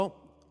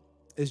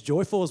as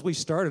joyful as we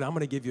started, I'm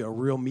going to give you a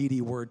real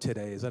meaty word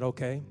today. Is that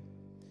okay?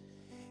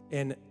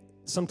 And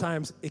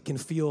sometimes it can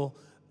feel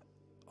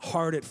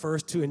hard at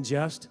first to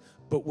ingest,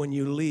 but when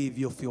you leave,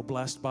 you'll feel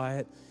blessed by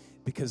it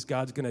because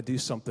God's going to do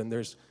something.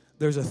 There's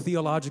a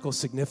theological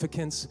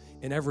significance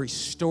in every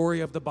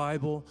story of the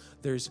Bible.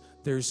 There's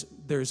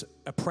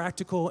a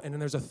practical and then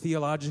there's a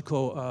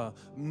theological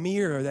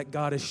mirror that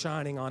God is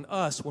shining on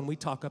us when we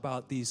talk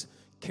about these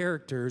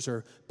characters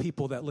or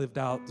people that lived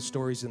out the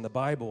stories in the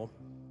Bible.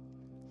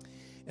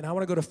 And I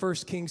want to go to 1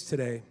 Kings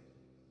today,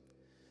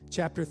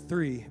 chapter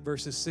 3,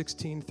 verses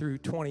 16 through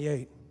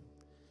 28.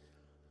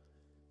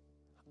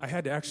 I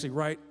had to actually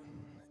write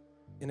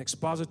an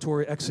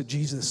expository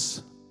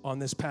exegesis on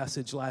this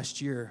passage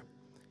last year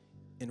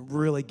and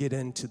really get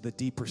into the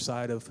deeper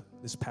side of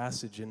this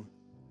passage. And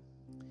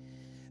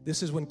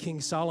this is when King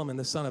Solomon,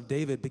 the son of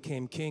David,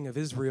 became king of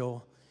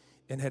Israel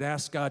and had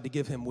asked God to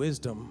give him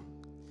wisdom.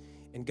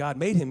 And God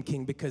made him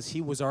king because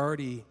he was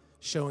already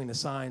showing the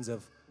signs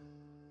of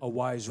a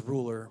wise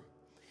ruler.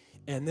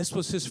 And this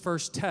was his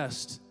first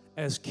test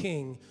as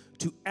king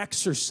to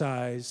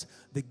exercise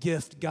the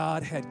gift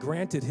God had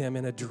granted him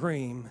in a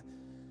dream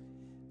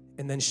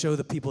and then show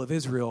the people of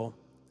Israel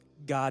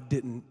God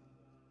didn't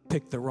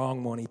pick the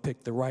wrong one. He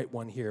picked the right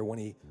one here when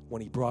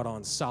he brought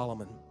on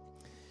Solomon.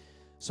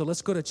 So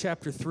let's go to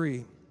chapter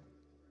 3.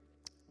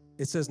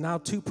 It says, now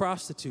 2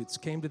 prostitutes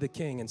came to the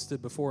king and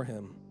stood before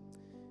him,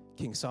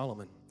 King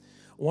Solomon.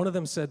 One of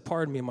them said,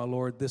 pardon me, my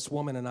lord, this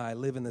woman and I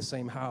live in the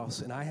same house,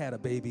 and I had a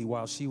baby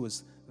while she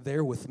was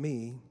there with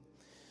me.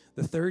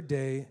 The 3rd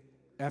day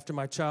after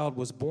my child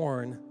was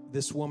born,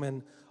 this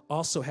woman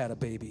also had a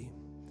baby.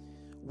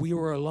 We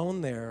were alone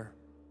there.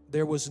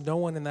 There was no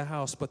one in the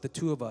house but the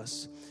 2 of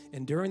us.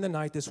 And during the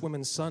night, this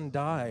woman's son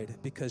died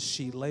because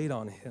she laid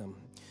on him.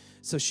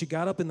 So she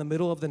got up in the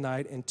middle of the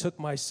night and took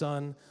my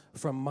son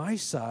from my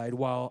side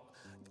while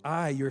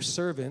I, your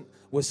servant,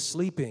 was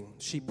sleeping.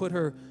 She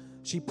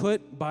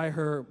put by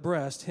her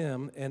breast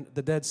him and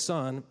the dead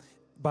son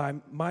by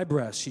my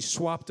breast. She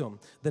swapped them.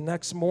 The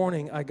next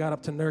morning, I got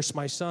up to nurse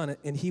my son,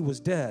 and he was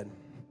dead.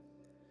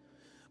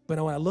 But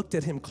when I looked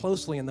at him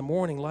closely in the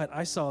morning light,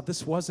 I saw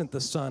this wasn't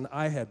the son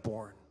I had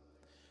born.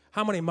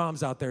 How many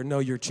moms out there know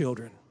your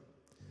children?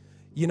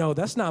 You know,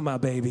 that's not my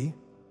baby.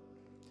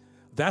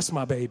 That's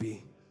my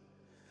baby.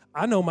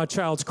 I know my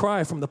child's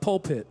cry from the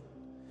pulpit.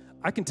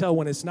 I can tell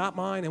when it's not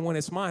mine and when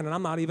it's mine, and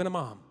I'm not even a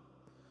mom.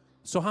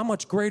 So how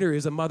much greater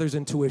is a mother's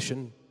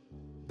intuition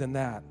than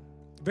that?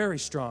 Very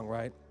strong,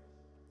 right?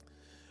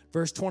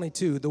 Verse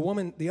 22,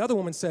 the other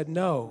woman said,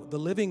 no, the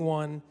living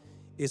one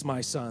is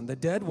my son. The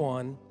dead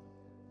one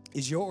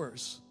is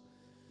yours.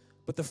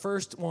 But the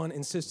first one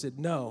insisted,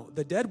 no,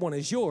 the dead one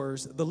is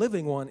yours, the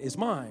living one is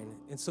mine.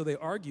 And so they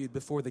argued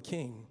before the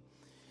king.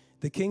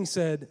 The king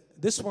said,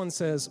 this one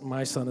says,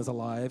 my son is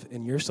alive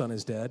and your son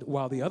is dead,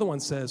 while the other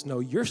one says, no,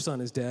 your son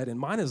is dead and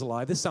mine is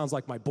alive. This sounds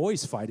like my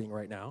boys fighting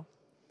right now.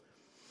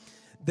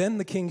 Then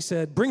the king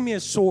said, bring me a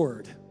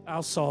sword,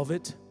 I'll solve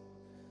it.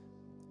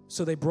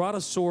 So they brought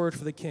a sword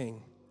for the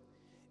king,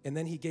 and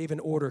then he gave an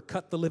order,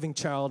 cut the living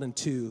child in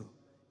 2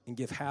 and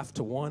give half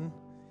to one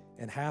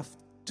and half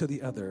to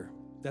the other.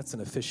 That's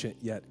an efficient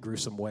yet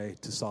gruesome way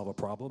to solve a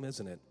problem,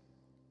 isn't it?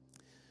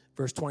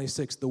 Verse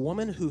 26, the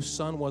woman whose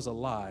son was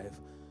alive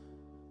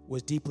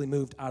was deeply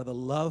moved out of the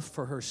love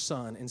for her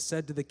son and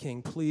said to the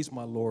king, please,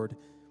 my lord,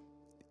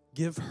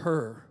 give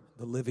her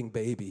the living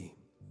baby.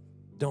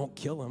 Don't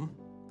kill him.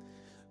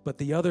 But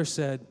the other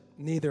said,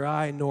 neither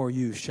I nor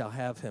you shall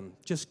have him.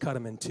 Just cut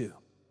him in 2.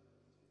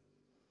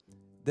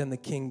 Then the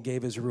king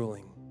gave his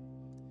ruling.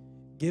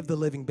 Give the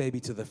living baby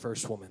to the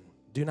first woman.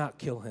 Do not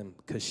kill him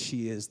because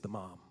she is the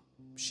mom.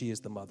 She is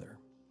the mother.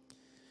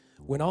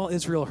 When all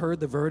Israel heard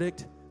the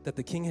verdict that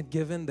the king had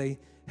given, they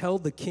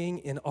held the king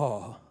in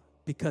awe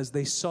because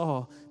they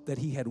saw that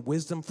he had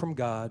wisdom from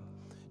God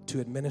to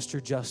administer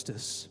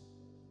justice.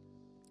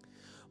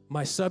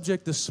 My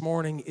subject this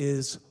morning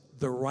is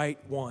the right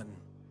one.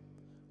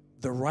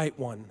 The right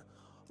one.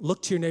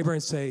 Look to your neighbor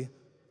and say,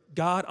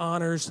 God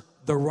honors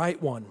the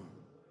right one.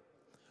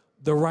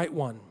 The right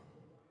one.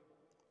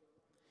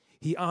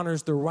 He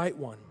honors the right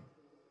one.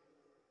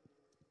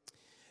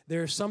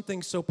 There's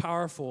something so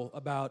powerful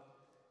about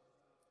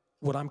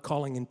what I'm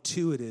calling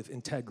intuitive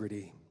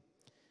integrity.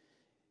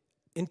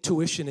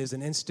 Intuition is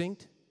an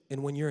instinct,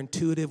 and when you're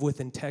intuitive with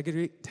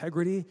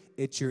integrity,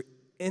 it's your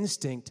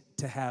instinct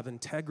to have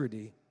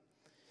integrity.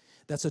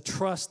 That's a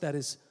trust that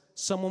is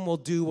someone will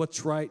do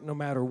what's right no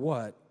matter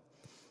what.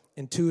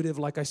 Intuitive,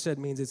 like I said,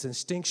 means it's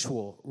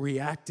instinctual,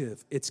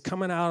 reactive. It's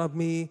coming out of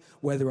me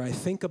whether I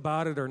think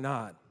about it or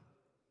not.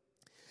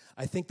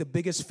 I think the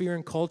biggest fear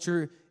in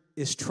culture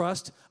is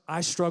trust.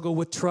 I struggle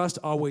with trust,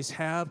 always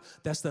have.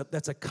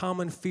 That's a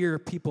common fear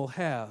people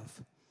have.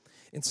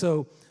 And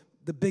so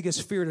the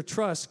biggest fear to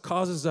trust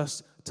causes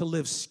us to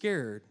live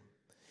scared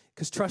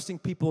because trusting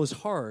people is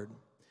hard.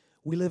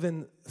 We live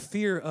in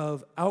fear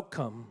of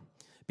outcome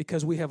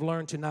because we have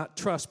learned to not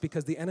trust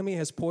because the enemy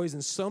has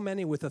poisoned so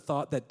many with the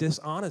thought that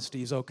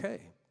dishonesty is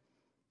okay.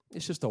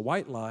 It's just a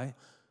white lie.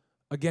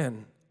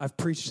 Again, I've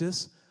preached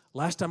this.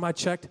 Last time I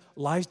checked,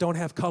 lies don't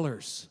have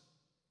colors,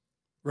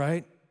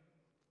 right?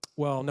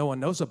 Well, no one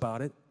knows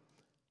about it.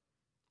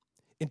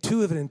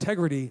 Intuitive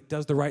integrity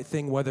does the right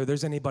thing whether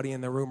there's anybody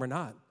in the room or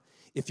not.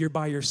 If you're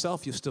by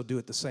yourself, you'll still do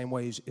it the same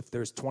way as if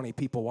there's 20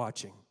 people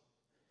watching.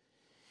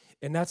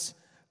 And that's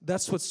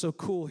what's so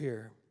cool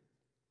here.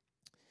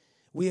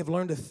 We have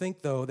learned to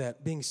think, though,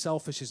 that being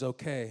selfish is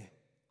okay.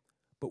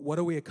 But what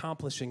are we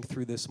accomplishing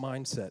through this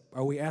mindset?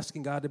 Are we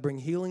asking God to bring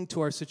healing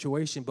to our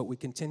situation, but we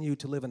continue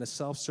to live in a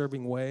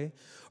self-serving way?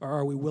 Or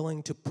are we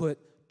willing to put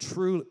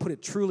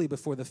it truly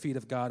before the feet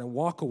of God and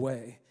walk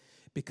away?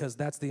 Because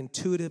that's the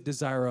intuitive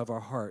desire of our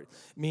heart.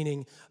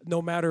 Meaning,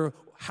 no matter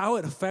how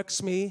it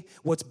affects me,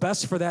 what's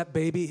best for that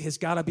baby has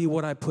got to be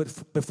what I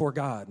put before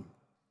God.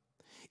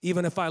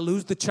 Even if I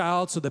lose the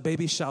child so the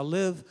baby shall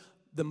live,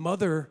 the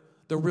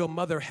real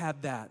mother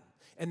had that.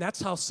 And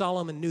that's how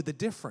Solomon knew the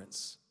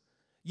difference.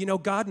 You know,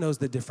 God knows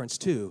the difference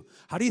too.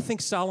 How do you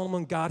think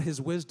Solomon got his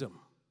wisdom?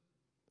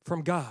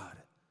 From God.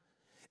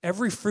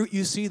 Every fruit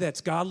you see that's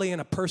godly in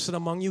a person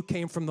among you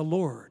came from the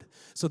Lord.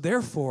 So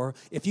therefore,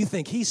 if you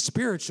think he's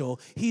spiritual,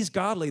 he's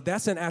godly,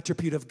 that's an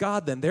attribute of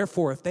God then.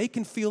 Therefore, if they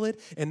can feel it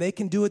and they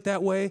can do it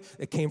that way,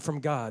 it came from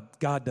God.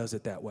 God does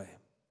it that way.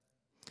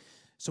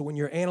 So when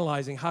you're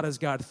analyzing how does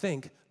God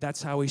think,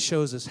 that's how he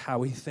shows us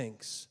how he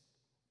thinks.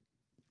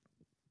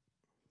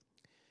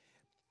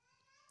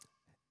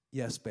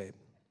 Yes, babe.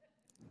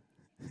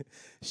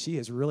 She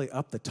is really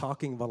up the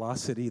talking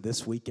velocity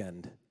this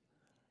weekend.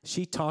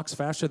 She talks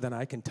faster than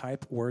I can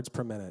type words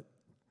per minute.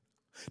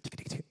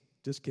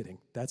 Just kidding.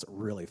 That's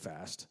really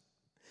fast.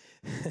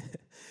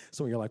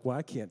 So you're like, well,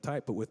 I can't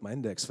type but with my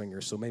index finger,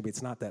 so maybe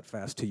it's not that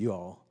fast to you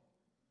all.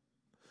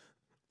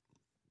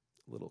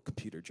 Little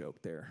computer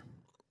joke there.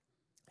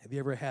 Have you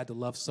ever had to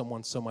love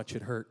someone so much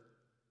it hurt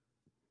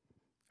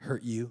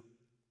you?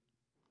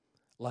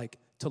 Like,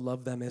 to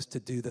love them is to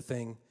do the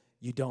thing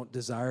you don't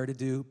desire to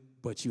do,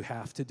 but you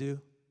have to do.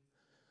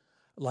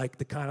 Like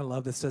the kind of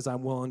love that says,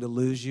 I'm willing to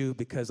lose you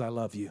because I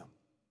love you.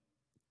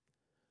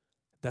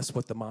 That's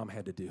what the mom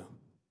had to do.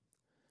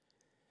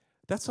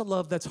 That's a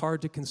love that's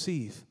hard to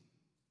conceive.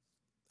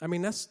 I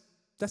mean,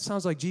 that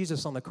sounds like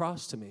Jesus on the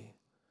cross to me.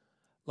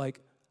 Like,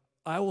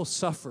 I will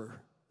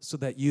suffer so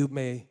that you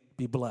may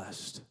be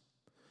blessed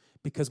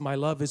because my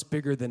love is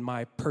bigger than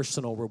my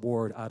personal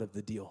reward out of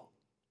the deal.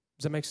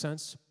 Does that make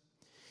sense?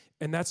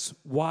 And that's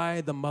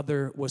why the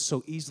mother was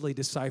so easily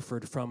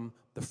deciphered from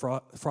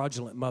the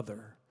fraudulent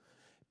mother,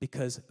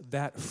 because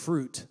that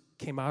fruit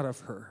came out of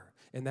her,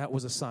 and that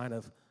was a sign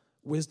of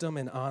wisdom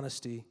and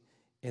honesty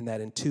and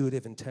that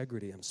intuitive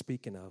integrity I'm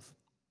speaking of.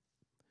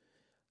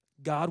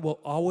 God will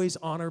always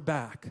honor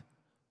back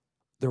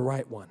the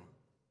right one.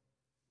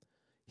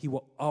 He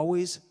will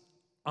always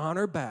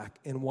honor back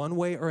in one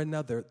way or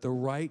another the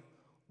right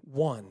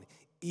one.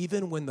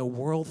 Even when the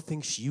world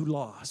thinks you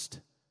lost,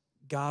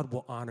 God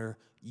will honor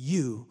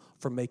you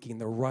for making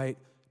the right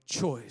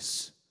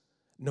choice,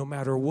 no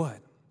matter what.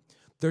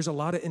 There's a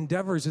lot of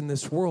endeavors in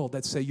this world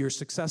that say you're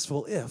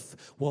successful if.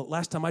 Well,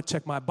 last time I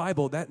checked my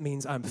Bible, that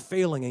means I'm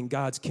failing in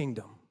God's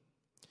kingdom.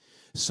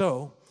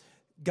 So,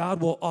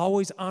 God will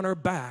always honor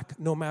back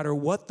no matter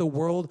what the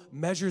world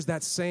measures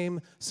that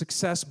same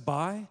success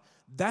by.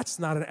 That's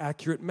not an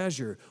accurate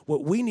measure.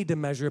 What we need to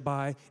measure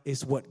by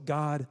is what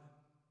God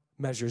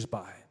measures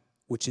by,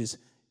 which is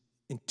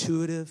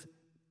intuitive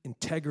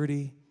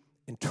integrity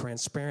and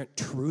transparent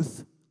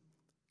truth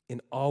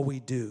in all we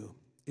do.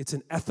 It's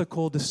an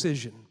ethical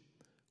decision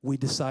we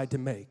decide to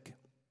make.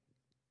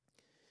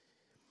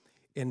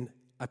 And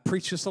I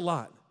preach this a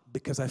lot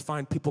because I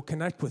find people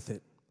connect with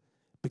it,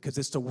 because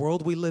it's the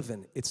world we live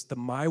in. It's the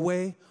my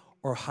way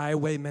or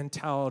highway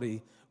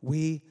mentality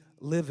we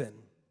live in.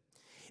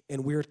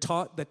 And we're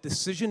taught that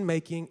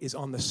decision-making is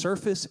on the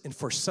surface and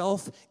for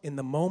self in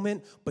the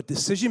moment, but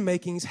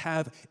decision-makings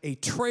have a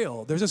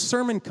trail. There's a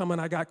sermon coming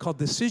I got called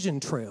Decision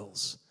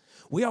Trails.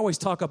 We always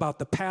talk about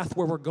the path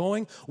where we're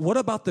going. What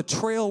about the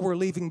trail we're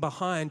leaving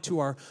behind to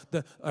our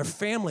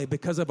family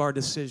because of our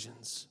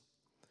decisions?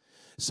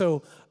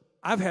 So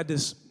I've had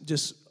this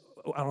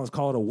I don't want to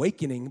call it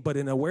awakening, but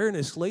an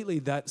awareness lately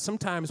that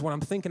sometimes when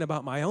I'm thinking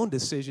about my own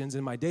decisions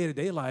in my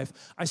day-to-day life,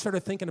 I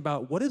started thinking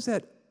about what is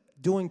that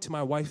doing to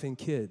my wife and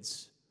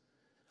kids?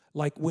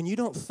 Like, when you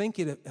don't think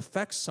it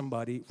affects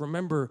somebody,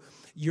 remember,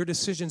 your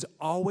decisions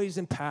always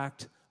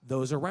impact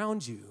those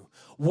around you.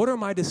 What are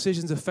my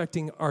decisions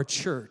affecting our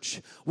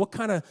church? What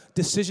kind of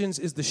decisions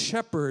is the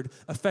shepherd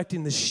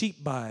affecting the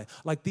sheep by?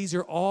 Like, these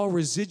are all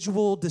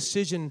residual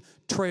decision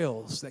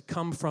trails that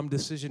come from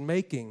decision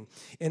making.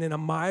 And in a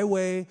my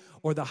way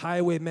or the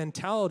highway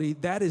mentality,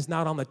 that is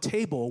not on the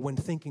table when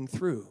thinking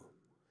through.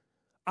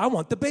 I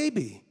want the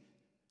baby.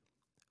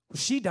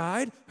 She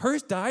died,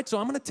 hers died, so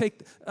I'm going to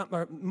take,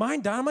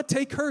 mine died, I'm going to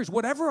take hers.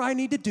 Whatever I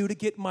need to do to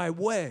get my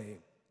way.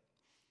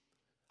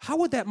 How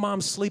would that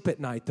mom sleep at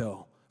night,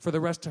 though, for the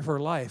rest of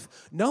her life,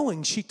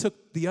 knowing she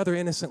took the other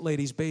innocent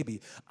lady's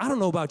baby? I don't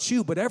know about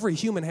you, but every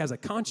human has a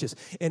conscience.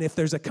 And if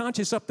there's a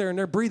conscience up there and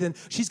they're breathing,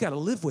 she's got to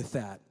live with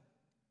that.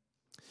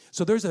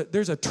 So there's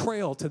a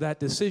trail to that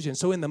decision.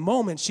 So in the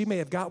moment, she may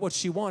have got what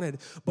she wanted,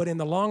 but in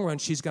the long run,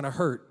 she's going to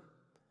hurt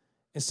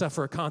and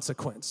suffer a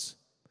consequence.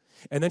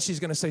 And then she's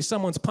going to say,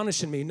 someone's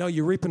punishing me. No,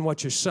 you're reaping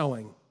what you're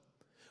sowing.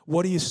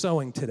 What are you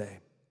sowing today?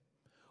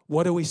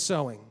 What are we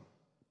sowing?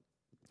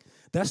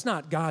 That's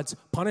not God's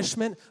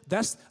punishment.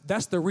 That's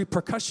the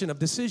repercussion of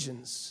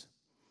decisions.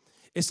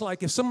 It's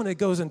like if someone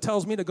goes and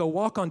tells me to go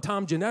walk on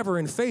Tom Ginnever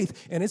in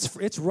faith, and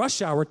it's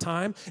rush hour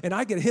time, and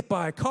I get hit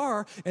by a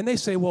car, and they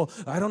say, well,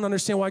 I don't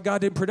understand why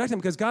God didn't protect him,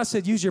 because God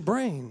said use your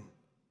brain.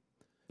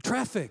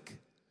 Traffic.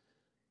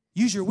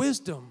 Use your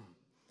wisdom.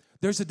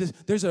 There's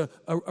a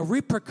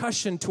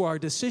repercussion to our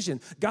decision.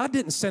 God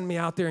didn't send me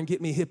out there and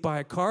get me hit by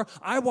a car.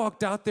 I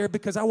walked out there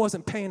because I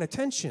wasn't paying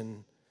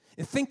attention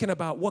and thinking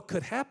about what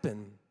could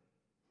happen.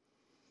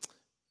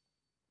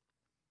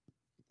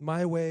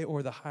 My way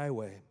or the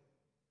highway.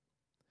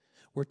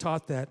 We're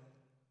taught that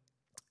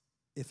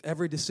if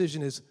every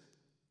decision is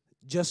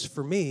just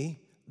for me,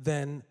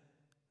 then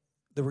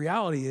the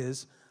reality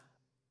is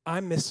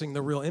I'm missing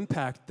the real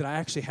impact that I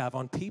actually have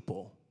on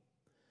people.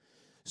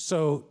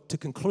 So to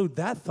conclude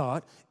that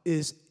thought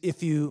is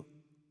if you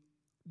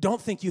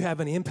don't think you have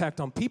any impact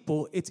on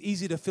people, it's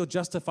easy to feel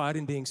justified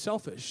in being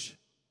selfish.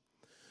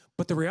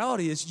 But the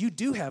reality is you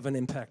do have an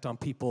impact on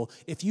people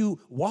if you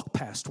walk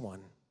past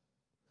one.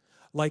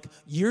 Like,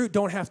 you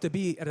don't have to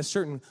be at a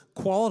certain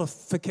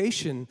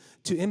qualification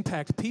to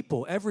impact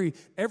people. Every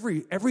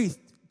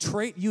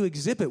trait you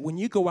exhibit, when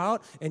you go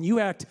out and you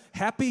act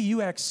happy,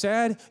 you act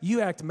sad, you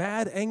act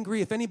mad,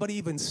 angry, if anybody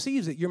even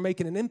sees it, you're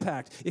making an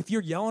impact. If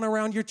you're yelling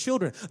around your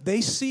children,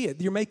 they see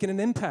it, you're making an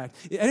impact.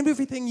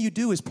 Everything you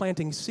do is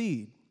planting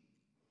seed.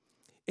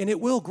 And it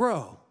will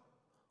grow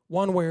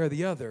one way or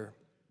the other.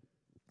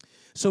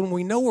 So when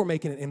we know we're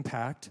making an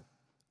impact,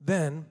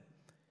 then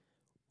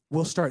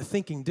we'll start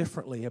thinking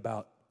differently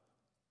about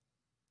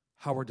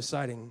how we're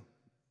deciding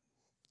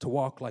to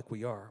walk like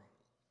we are.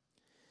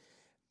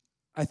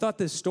 I thought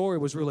this story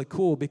was really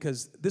cool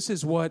because this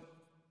is what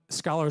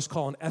scholars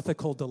call an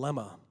ethical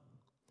dilemma.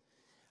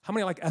 How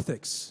many like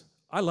ethics?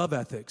 I love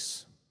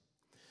ethics.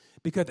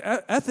 Because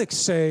ethics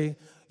say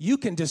you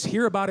can just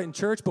hear about it in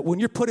church, but when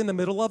you're put in the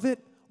middle of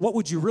it, what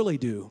would you really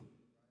do?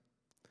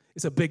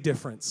 It's a big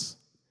difference.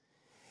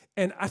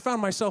 And I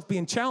found myself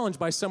being challenged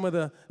by some of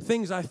the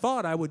things I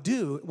thought I would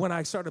do when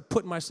I started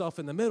putting myself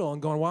in the middle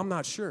and going, well, I'm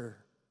not sure.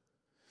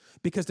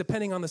 Because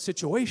depending on the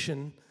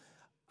situation,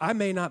 I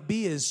may not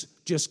be as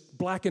just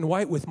black and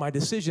white with my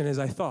decision as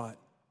I thought.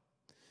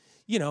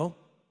 You know,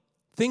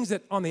 things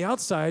that on the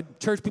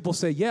outside, church people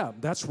say, yeah,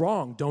 that's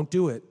wrong, don't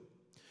do it.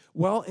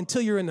 Well,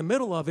 until you're in the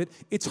middle of it,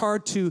 it's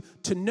hard to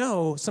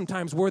know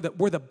sometimes where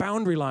the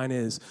boundary line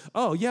is.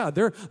 Oh, yeah,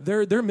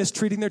 they're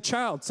mistreating their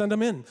child. Send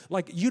them in.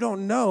 Like, you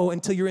don't know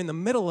until you're in the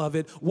middle of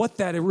it what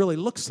that it really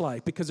looks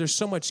like, because there's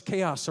so much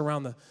chaos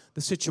around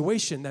the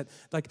situation that,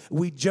 like,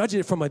 we judge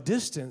it from a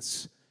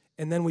distance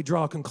and then we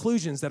draw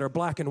conclusions that are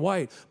black and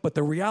white. But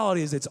the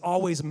reality is it's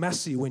always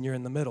messy when you're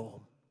in the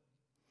middle.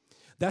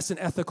 That's an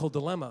ethical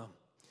dilemma.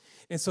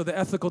 And so the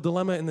ethical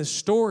dilemma in this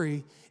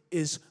story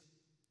is,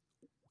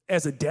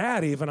 as a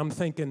dad even, I'm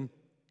thinking,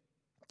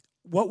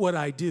 what would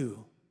I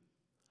do?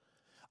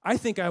 I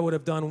think I would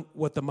have done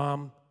what the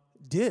mom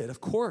did,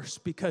 of course,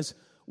 because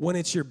when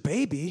it's your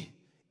baby,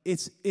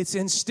 it's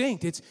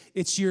instinct.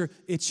 It's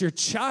your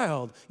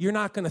child. You're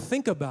not going to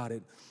think about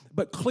it.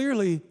 But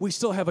clearly, we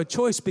still have a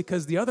choice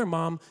because the other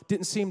mom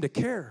didn't seem to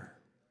care.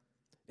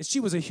 And she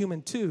was a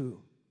human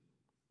too.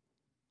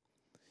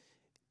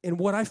 And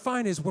what I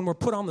find is when we're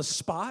put on the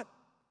spot,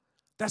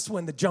 that's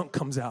when the junk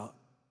comes out.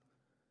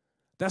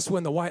 That's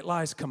when the white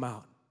lies come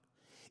out.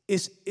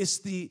 It's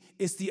the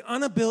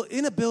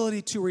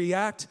inability to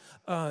react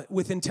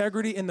with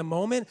integrity in the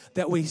moment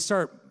that we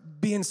start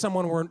being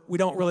someone we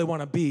don't really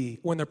want to be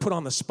when they're put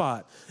on the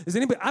spot.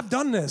 I've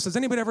done this. Has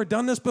anybody ever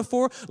done this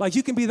before? Like,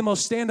 you can be the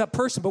most stand-up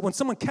person, but when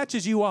someone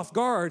catches you off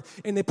guard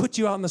and they put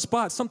you out on the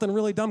spot, something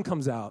really dumb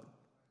comes out.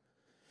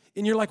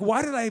 And you're like,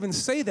 why did I even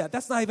say that?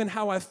 That's not even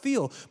how I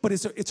feel. But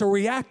it's a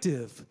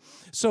reactive.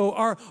 So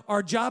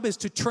our job is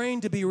to train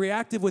to be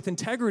reactive with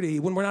integrity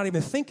when we're not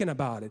even thinking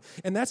about it.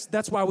 And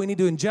that's why we need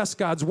to ingest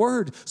God's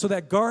word, so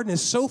that garden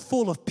is so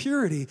full of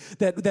purity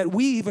that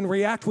we even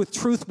react with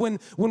truth when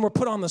we're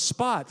put on the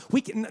spot.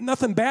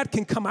 Nothing bad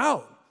can come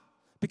out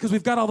because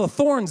we've got all the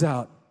thorns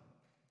out.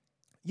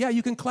 Yeah,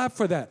 you can clap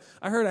for that.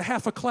 I heard a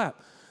half a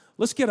clap.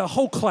 Let's get a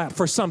whole clap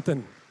for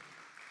something.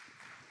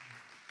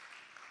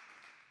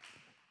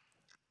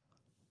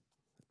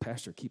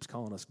 Pastor keeps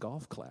calling us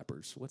golf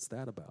clappers. What's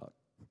that about?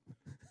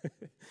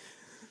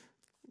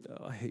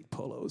 Oh, I hate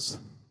polos.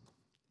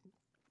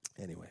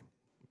 Anyway,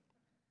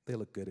 they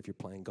look good if you're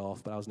playing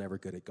golf, but I was never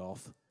good at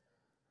golf.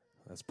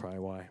 That's probably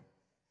why.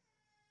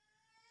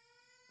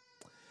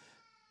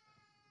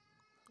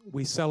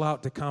 We sell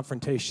out to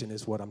confrontation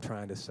is what I'm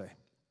trying to say.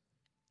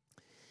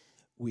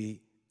 We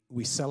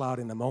sell out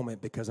in the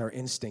moment because our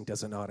instinct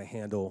doesn't know how to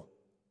handle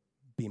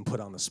being put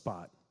on the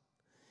spot.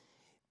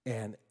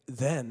 And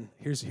then,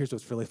 here's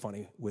what's really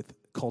funny with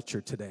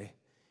culture today,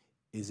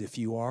 is if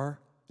you are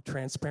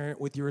transparent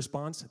with your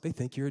response, they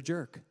think you're a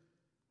jerk.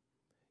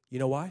 You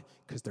know why?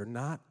 Because they're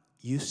not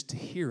used to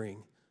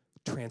hearing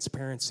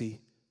transparency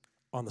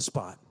on the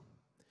spot.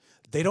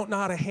 They don't know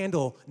how to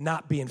handle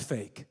not being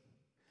fake.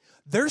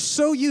 They're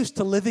so used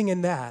to living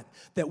in that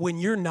when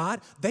you're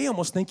not, they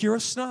almost think you're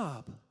a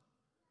snob.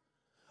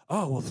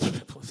 Oh, well,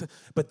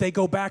 but they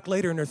go back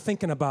later and they're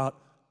thinking about,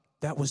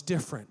 that was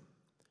different.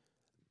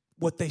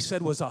 What they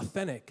said was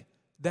authentic.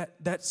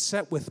 That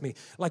set with me.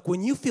 Like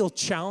when you feel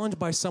challenged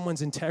by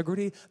someone's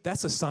integrity,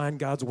 that's a sign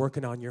God's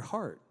working on your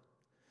heart.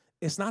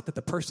 It's not that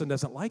the person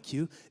doesn't like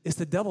you. It's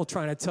the devil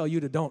trying to tell you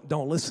to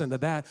don't listen to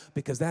that,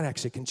 because that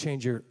actually can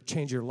change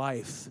your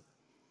life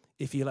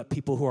if you let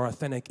people who are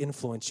authentic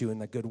influence you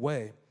in a good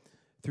way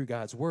through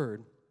God's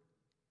word.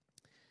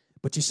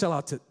 But you sell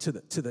out to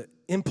the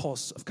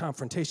impulse of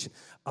confrontation.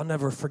 I'll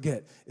never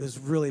forget. It was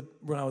really,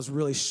 when I was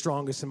really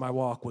strongest in my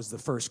walk was the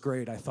first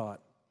grade, I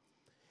thought.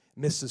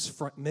 Miss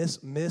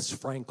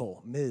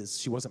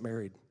Frankel, she wasn't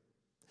married.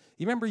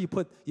 You remember you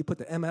put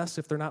the MS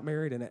if they're not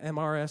married and an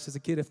MRS as a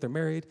kid if they're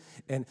married?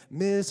 And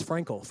Ms.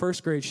 Frankel,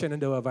 first grade,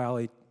 Shenandoah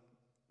Valley,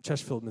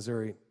 Chesterfield,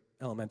 Missouri,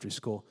 elementary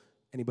school.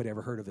 Anybody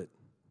ever heard of it?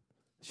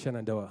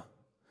 Shenandoah.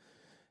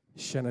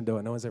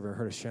 No one's ever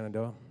heard of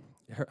Shenandoah?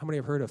 How many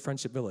have heard of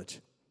Friendship Village?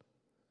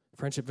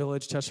 Friendship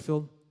Village,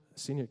 Chesterfield,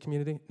 senior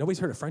community. Nobody's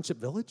heard of Friendship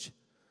Village?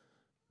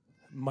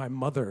 My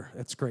mother,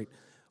 that's great.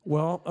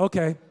 Well,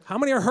 okay. How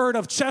many have heard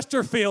of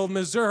Chesterfield,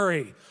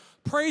 Missouri?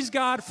 Praise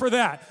God for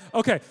that.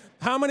 Okay.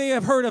 How many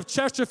have heard of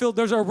Chesterfield?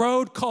 There's a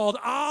road called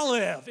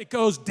Olive. It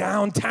goes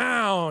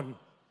downtown.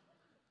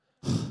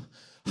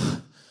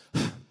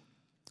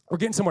 We're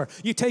getting somewhere.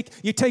 You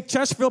take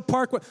Chesterfield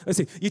Park. Let's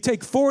see. You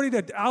take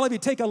 40 to Olive. You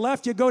take a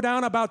left. You go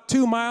down about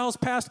 2 miles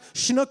past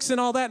Schnooks and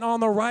all that. And on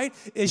the right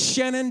is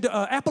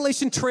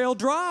Appalachian Trail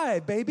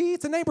Drive, baby.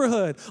 It's a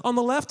neighborhood. On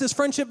the left is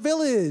Friendship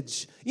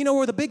Village. You know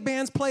where the big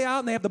bands play out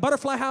and they have the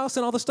Butterfly House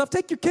and all the stuff.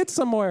 Take your kids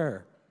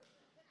somewhere.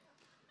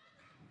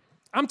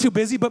 I'm too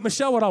busy, but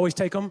Michelle would always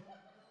take them.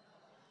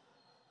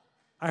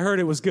 I heard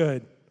it was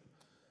good.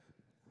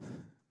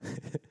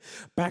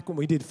 Back when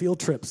we did field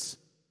trips.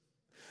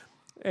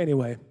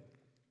 Anyway,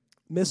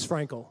 Miss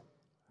Frankel,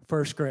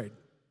 first grade,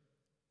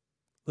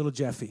 little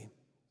Jeffy.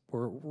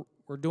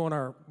 We're doing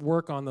our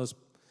work on those.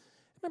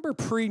 Remember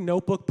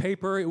pre-notebook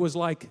paper? It was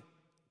like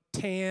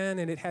tan,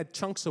 and it had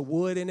chunks of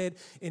wood in it,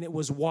 and it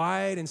was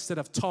wide instead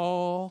of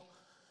tall.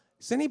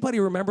 Does anybody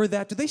remember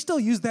that? Do they still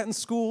use that in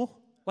school,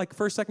 like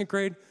first, second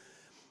grade?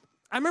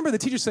 I remember the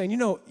teacher saying,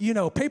 you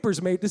know,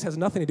 paper's made, this has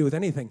nothing to do with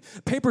anything.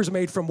 Paper's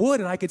made from wood,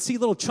 and I could see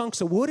little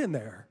chunks of wood in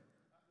there.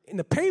 In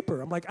the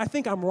paper. I'm like, I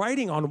think I'm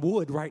writing on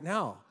wood right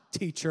now,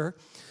 teacher.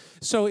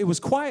 So it was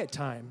quiet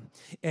time.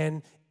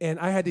 And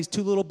I had these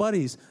two little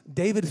buddies,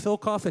 David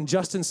Filkoff and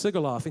Justin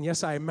Sigaloff. And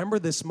yes, I remember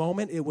this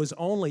moment. It was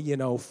only,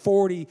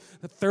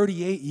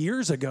 38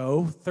 years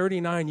ago,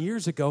 39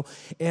 years ago.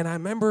 And I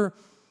remember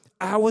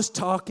I was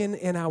talking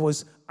and I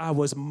was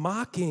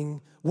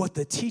mocking what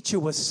the teacher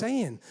was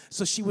saying.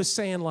 So she was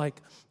saying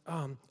like,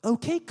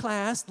 okay,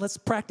 class, let's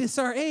practice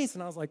our A's.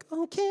 And I was like,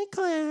 okay,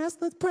 class,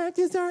 let's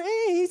practice our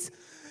A's.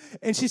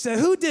 And she said,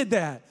 who did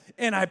that?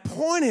 And I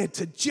pointed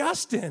to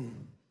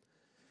Justin.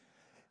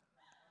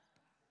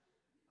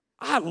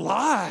 I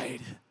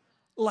lied,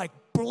 like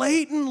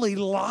blatantly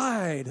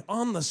lied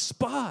on the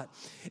spot.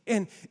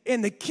 And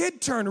the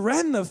kid turned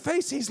red in the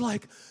face. He's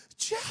like,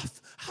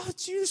 Jeff,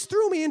 you just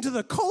threw me into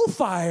the coal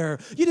fire.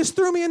 You just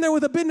threw me in there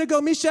with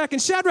Abednego, Meshach,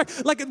 and Shadrach.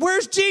 Like,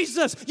 where's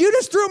Jesus? You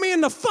just threw me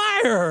in the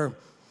fire.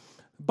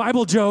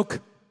 Bible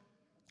joke.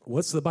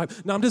 What's the Bible?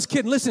 No, I'm just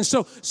kidding. Listen,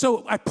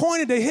 so I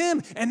pointed to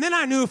him, and then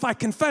I knew if I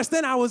confessed,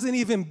 then I was in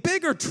even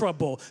bigger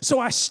trouble. So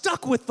I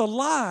stuck with the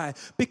lie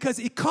because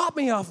it caught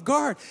me off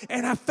guard,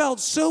 and I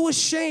felt so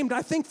ashamed.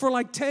 I think for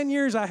like 10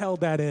 years I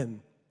held that in.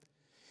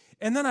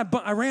 And then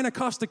I ran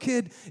across the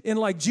kid in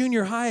like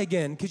junior high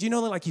again because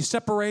like you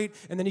separate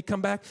and then you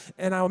come back.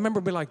 And I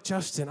remember being like,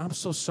 Justin, I'm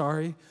so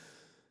sorry.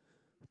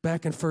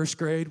 Back in first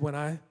grade when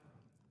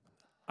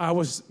I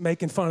was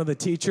making fun of the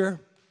teacher.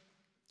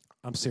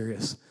 I'm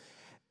serious.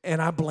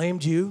 And I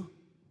blamed you.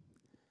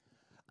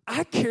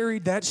 I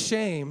carried that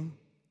shame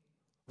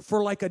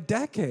for like a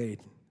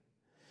decade.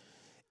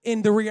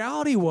 And the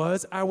reality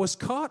was I was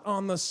caught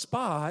on the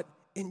spot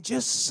and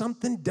just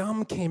something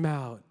dumb came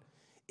out.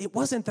 It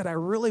wasn't that I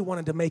really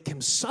wanted to make him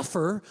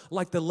suffer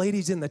like the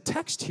ladies in the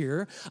text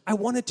here. I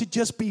wanted to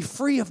just be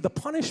free of the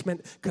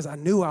punishment because I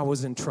knew I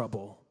was in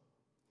trouble.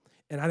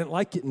 And I didn't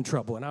like getting in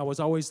trouble. And I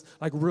was always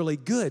like really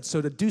good. So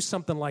to do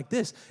something like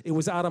this, it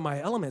was out of my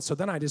element. So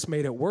then I just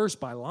made it worse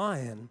by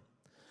lying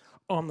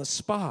on the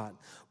spot.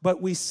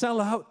 But we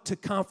sell out to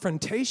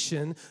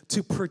confrontation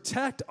to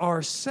protect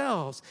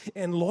ourselves.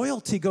 And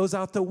loyalty goes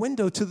out the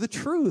window to the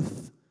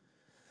truth.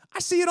 I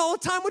see it all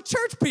the time with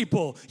church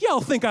people. Y'all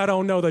think I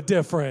don't know the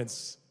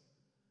difference.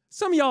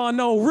 Some of y'all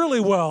know really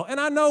well. And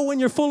I know when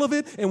you're full of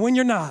it and when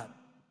you're not.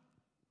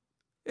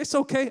 It's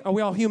okay. Are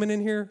we all human in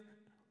here?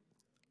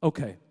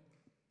 Okay.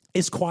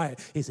 It's quiet.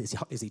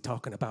 Is he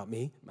talking about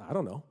me? I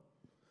don't know.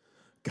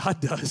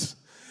 God does.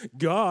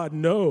 God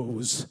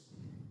knows.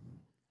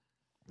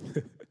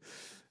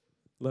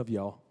 Love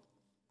y'all.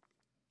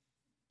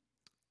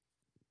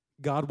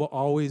 God will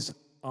always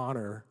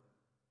honor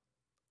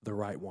the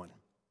right one,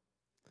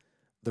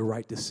 the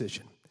right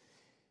decision.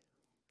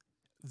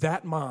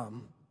 That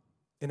mom,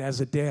 and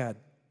as a dad,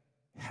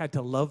 had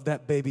to love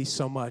that baby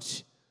so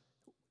much,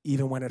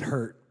 even when it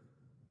hurt.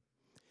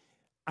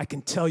 I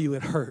can tell you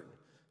it hurt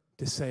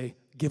to say,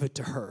 give it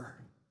to her.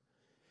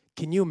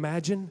 Can you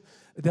imagine?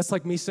 That's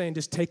like me saying,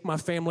 just take my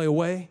family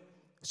away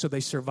so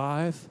they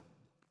survive.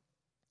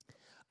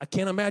 I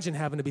can't imagine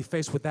having to be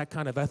faced with that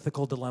kind of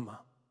ethical dilemma.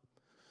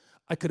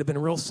 I could have been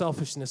real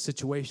selfish in this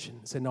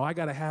situation. Say, no, I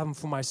got to have them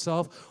for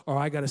myself, or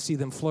I got to see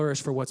them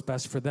flourish for what's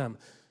best for them.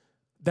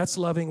 That's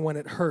loving when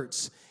it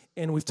hurts.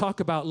 And we've talked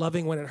about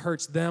loving when it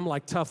hurts them,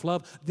 like tough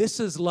love. This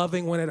is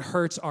loving when it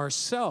hurts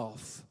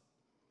ourselves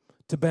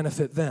to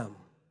benefit them.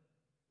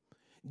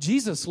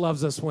 Jesus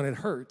loves us when it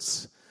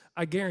hurts.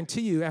 I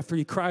guarantee you, after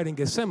he cried in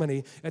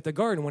Gethsemane at the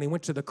garden, when he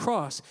went to the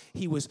cross,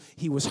 he was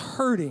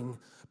hurting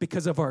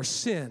because of our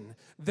sin.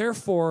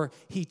 Therefore,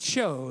 he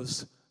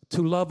chose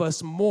to love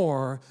us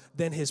more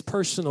than his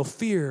personal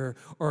fear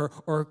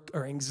or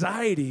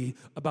anxiety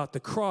about the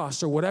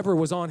cross or whatever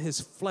was on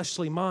his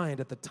fleshly mind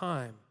at the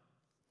time.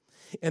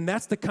 And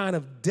that's the kind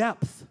of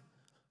depth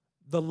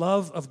the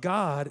love of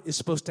God is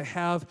supposed to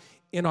have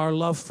in our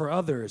love for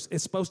others.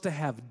 It's supposed to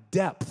have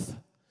depth.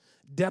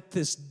 Depth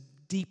is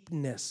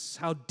deepness,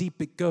 how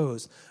deep it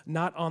goes,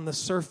 not on the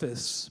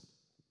surface.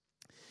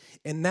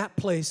 And that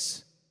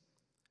place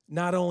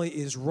not only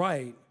is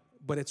right,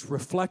 but it's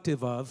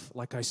reflective of,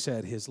 like I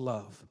said, his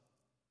love.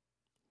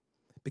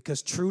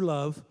 Because true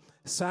love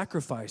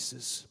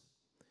sacrifices.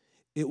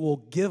 It will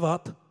give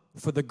up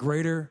for the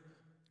greater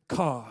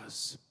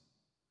cause.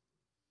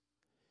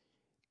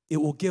 It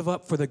will give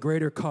up for the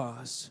greater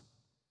cause.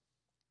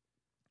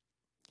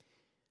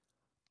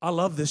 I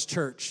love this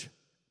church,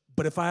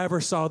 but if I ever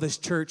saw this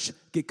church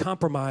get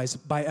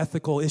compromised by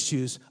ethical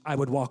issues, I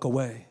would walk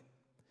away.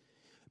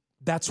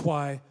 That's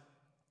why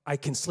I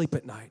can sleep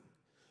at night.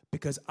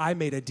 Because I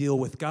made a deal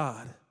with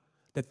God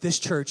that this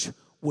church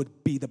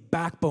would be the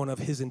backbone of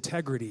his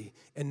integrity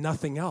and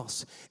nothing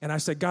else. And I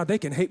said, God, they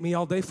can hate me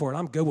all day for it.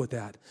 I'm good with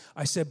that.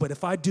 I said, but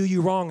if I do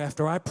you wrong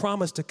after I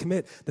promised to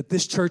commit that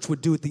this church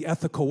would do it the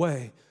ethical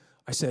way,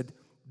 I said,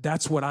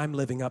 that's what I'm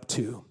living up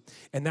to.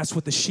 And that's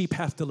what the sheep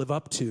have to live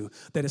up to.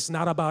 That it's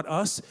not about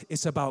us,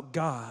 it's about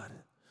God.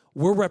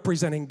 We're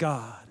representing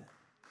God.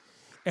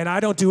 And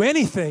I don't do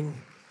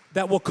anything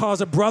that will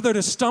cause a brother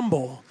to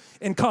stumble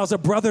and cause a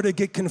brother to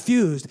get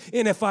confused.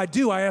 And if I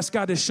do, I ask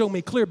God to show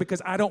me clear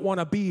because I don't want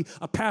to be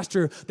a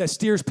pastor that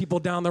steers people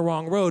down the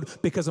wrong road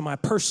because of my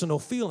personal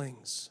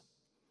feelings.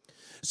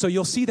 So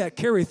you'll see that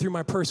carry through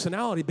my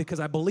personality because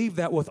I believe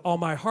that with all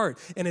my heart.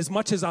 And as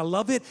much as I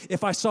love it,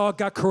 if I saw it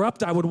got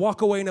corrupt, I would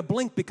walk away in a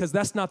blink because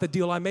that's not the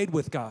deal I made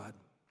with God.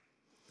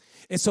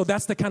 And so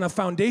that's the kind of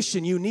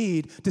foundation you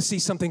need to see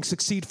something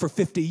succeed for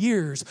 50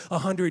 years,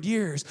 100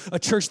 years, a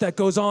church that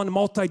goes on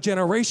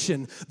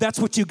multi-generation. That's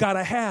what you got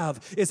to have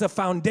is a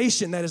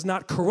foundation that is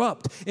not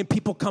corrupt. And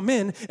people come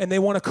in and they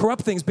want to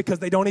corrupt things because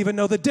they don't even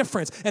know the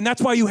difference. And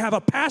that's why you have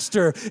a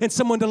pastor and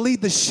someone to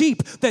lead the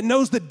sheep that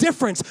knows the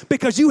difference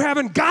because you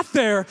haven't got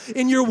there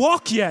in your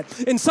walk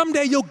yet. And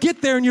someday you'll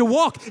get there in your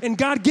walk and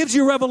God gives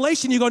you a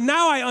revelation. You go,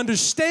 now I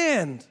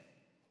understand.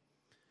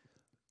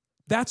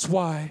 That's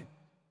why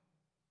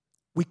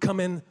we come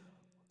in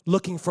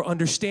looking for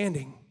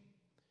understanding.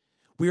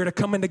 We are to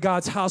come into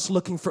God's house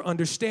looking for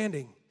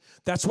understanding.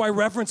 That's why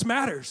reverence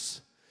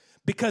matters.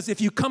 Because if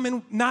you come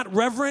in not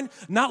reverent,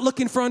 not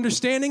looking for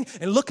understanding,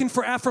 and looking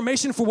for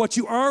affirmation for what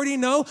you already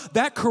know,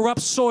 that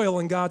corrupts soil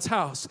in God's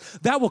house.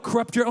 That will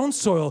corrupt your own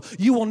soil.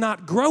 You will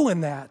not grow in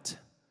that.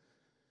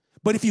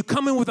 But if you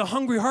come in with a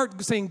hungry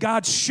heart saying,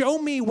 God, show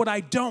me what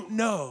I don't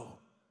know,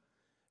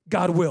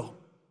 God will.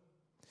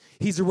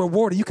 He's a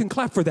rewarder. You can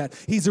clap for that.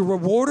 He's a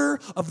rewarder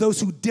of those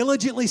who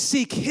diligently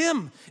seek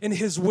him in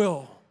his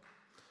will.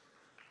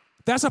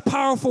 That's a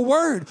powerful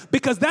word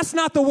because that's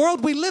not the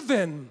world we live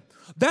in.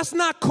 That's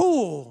not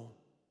cool.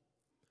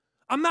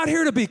 I'm not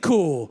here to be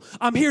cool.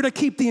 I'm here to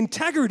keep the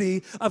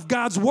integrity of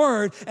God's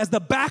word as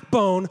the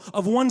backbone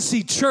of One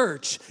Seed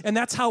Church, and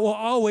that's how it will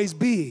always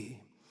be.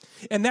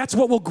 And that's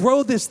what will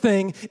grow this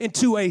thing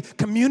into a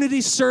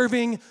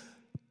community-serving,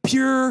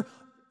 pure,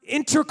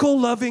 integral,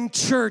 loving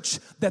church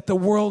that the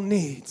world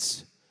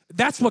needs.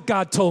 That's what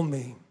God told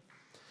me.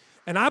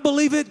 And I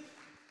believe it,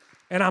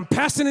 and I'm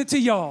passing it to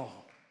y'all.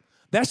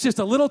 That's just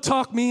a little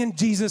talk me and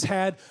Jesus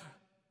had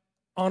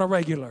on a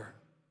regular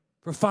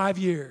for 5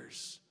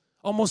 years,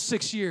 almost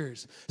 6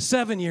 years,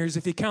 7 years.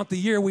 If you count the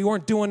year, we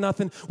weren't doing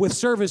nothing with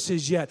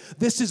services yet.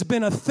 This has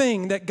been a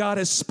thing that God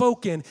has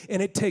spoken,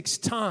 and it takes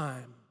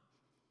time.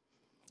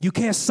 You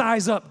can't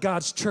size up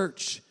God's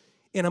church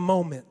in a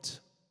moment.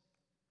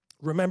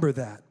 Remember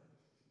that.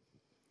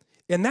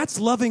 And that's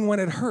loving when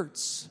it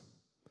hurts.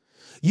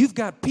 You've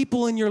got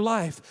people in your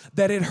life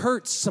that it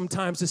hurts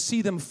sometimes to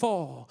see them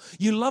fall.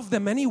 You love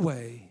them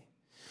anyway.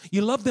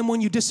 You love them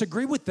when you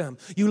disagree with them.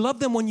 You love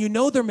them when you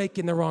know they're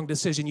making the wrong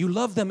decision. You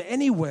love them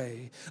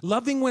anyway.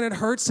 Loving when it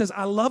hurts says,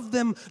 I love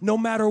them no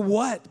matter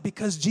what,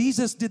 because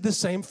Jesus did the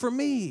same for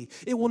me.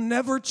 It will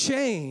never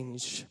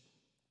change.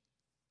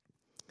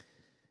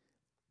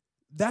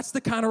 That's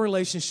the kind of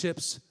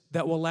relationships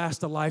that will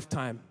last a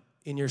lifetime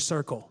in your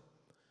circle,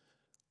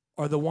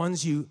 are the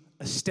ones you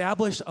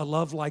establish a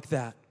love like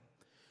that,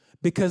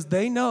 because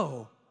they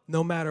know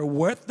no matter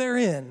what they're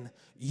in,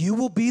 you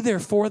will be there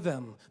for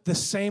them the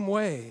same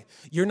way.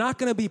 You're not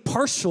going to be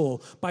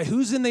partial by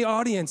who's in the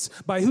audience,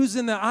 by who's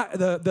in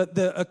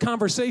the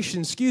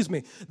conversation,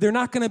 They're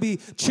not going to be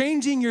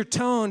changing your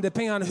tone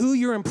depending on who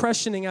you're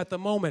impressioning at the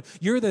moment.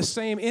 You're the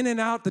same in and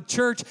out the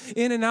church,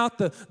 in and out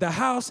the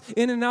house,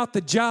 in and out the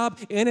job,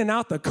 in and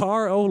out the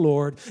car. Oh,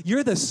 Lord.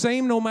 You're the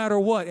same no matter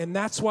what, and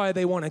that's why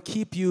they want to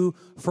keep you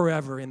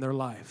forever in their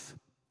life.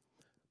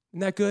 Isn't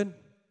that good?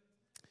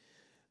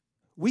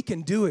 We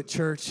can do it,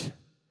 church.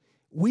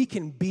 We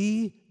can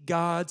be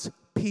God's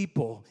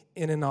people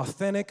in an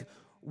authentic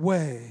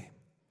way.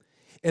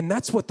 And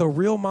that's what the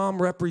real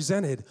mom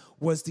represented,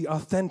 was the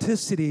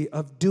authenticity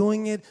of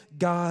doing it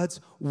God's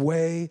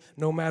way,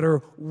 no matter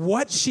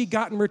what she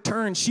got in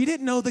return. She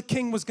didn't know the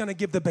king was going to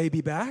give the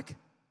baby back.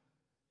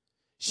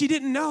 She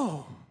didn't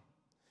know.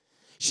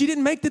 She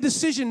didn't make the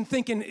decision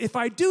thinking, if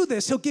I do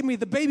this, he'll give me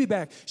the baby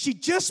back. She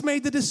just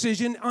made the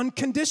decision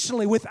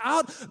unconditionally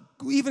without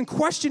even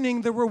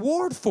questioning the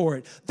reward for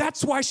it.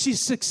 That's why she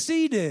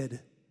succeeded.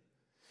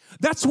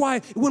 That's why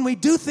when we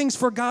do things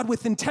for God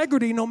with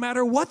integrity, no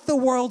matter what the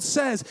world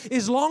says,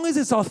 as long as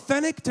it's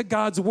authentic to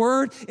God's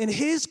word and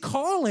his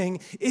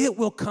calling, it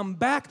will come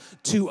back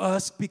to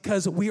us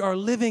because we are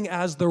living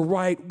as the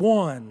right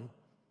one.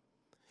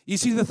 You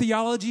see the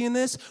theology in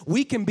this?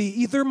 We can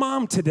be either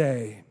mom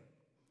today.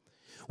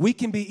 We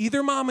can be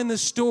either mom in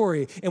this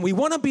story, and we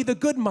want to be the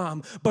good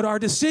mom, but our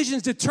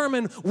decisions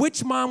determine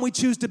which mom we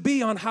choose to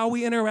be on how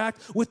we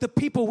interact with the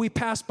people we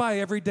pass by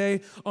every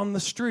day on the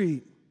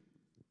street.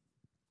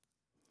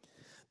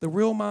 The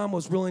real mom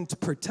was willing to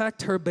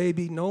protect her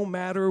baby no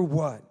matter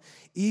what,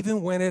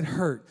 even when it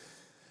hurt.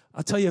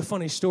 I'll tell you a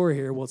funny story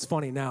here. Well, it's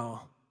funny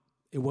now.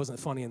 It wasn't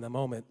funny in the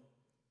moment.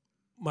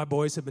 My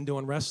boys have been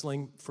doing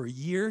wrestling for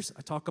years.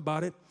 I talk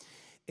about it.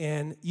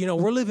 And,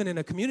 we're living in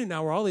a community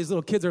now where all these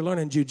little kids are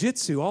learning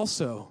jiu-jitsu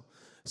also.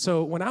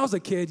 So when I was a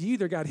kid, you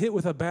either got hit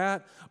with a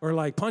bat or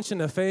like punched in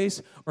the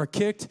face or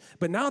kicked.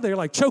 But now they're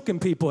like choking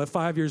people at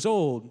 5 years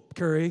old,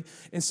 Curry.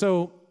 And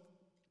so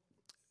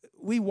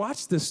we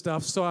watch this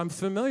stuff, so I'm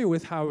familiar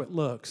with how it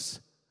looks.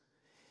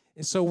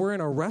 And so we're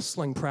in a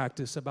wrestling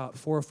practice about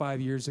 4 or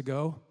 5 years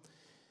ago.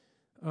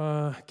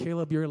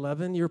 Caleb, you're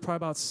 11. You're probably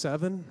about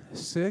 7,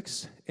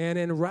 6. And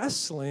in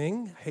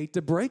wrestling, hate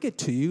to break it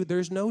to you,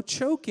 there's no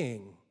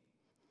choking.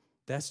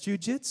 That's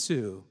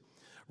jiu-jitsu.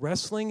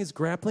 Wrestling is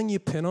grappling. You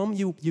pin them.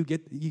 You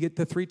get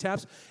the 3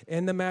 taps,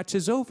 and the match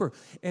is over.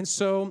 And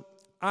so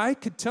I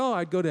could tell.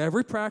 I'd go to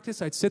every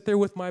practice. I'd sit there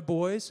with my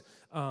boys.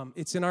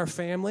 It's in our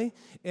family,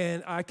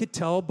 and I could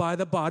tell by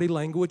the body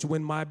language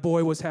when my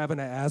boy was having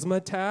an asthma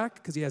attack,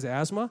 because he has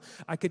asthma.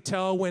 I could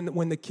tell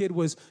when the kid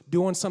was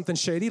doing something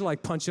shady,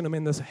 like punching him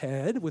in the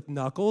head with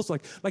knuckles,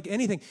 like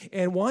anything.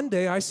 And one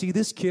day I see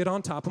this kid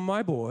on top of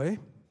my boy,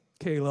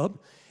 Caleb,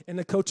 and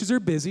the coaches are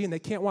busy, and they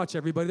can't watch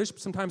everybody. There's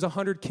sometimes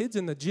 100 kids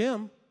in the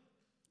gym,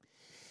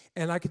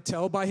 and I could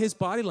tell by his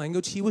body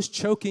language he was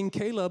choking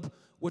Caleb,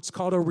 what's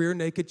called a rear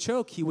naked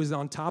choke. He was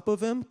on top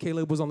of him.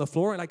 Caleb was on the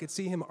floor, and I could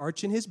see him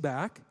arching his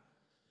back,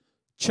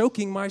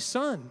 choking my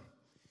son.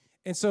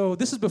 And so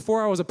this is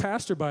before I was a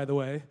pastor, by the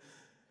way,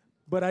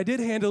 but I did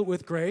handle it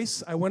with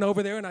grace. I went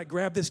over there, and I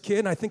grabbed this kid,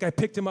 and I think I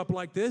picked him up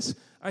like this.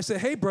 I said,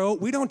 hey, bro,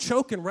 we don't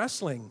choke in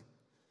wrestling.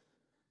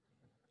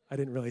 I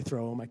didn't really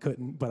throw him. I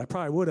couldn't, but I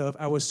probably would have.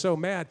 I was so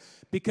mad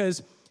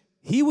because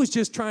he was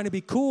just trying to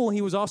be cool, and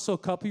he was also a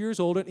couple years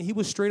older, and he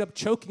was straight up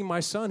choking my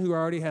son who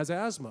already has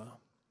asthma.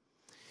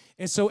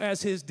 And so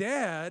as his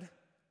dad,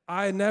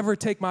 I never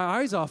take my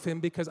eyes off him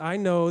because I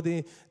know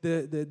the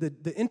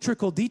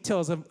integral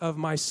details of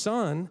my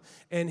son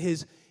and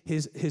his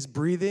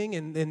breathing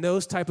and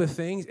those type of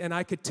things. And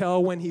I could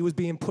tell when he was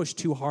being pushed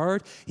too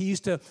hard. He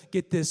used to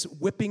get this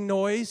whipping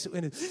noise.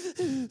 And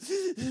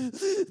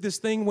this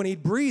thing, when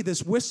he'd breathe,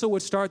 this whistle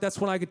would start. That's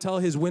when I could tell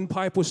his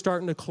windpipe was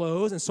starting to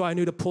close. And so I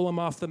knew to pull him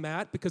off the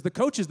mat because the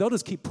coaches, they'll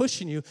just keep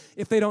pushing you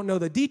if they don't know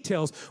the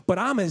details. But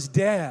I'm his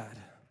dad.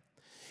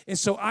 And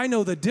so I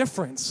know the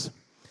difference.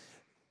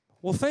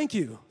 Well, thank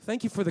you.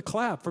 Thank you for the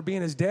clap for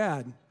being his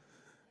dad.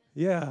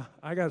 Yeah,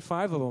 I got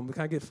 5 of them.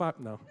 Can I get 5?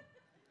 No.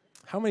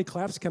 How many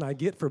claps can I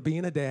get for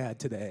being a dad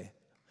today?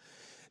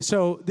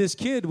 So this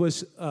kid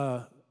was,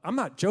 I'm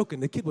not joking,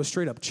 the kid was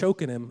straight up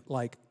choking him,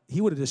 like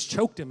he would have just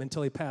choked him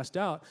until he passed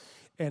out.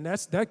 And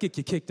that get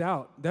you kicked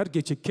out. That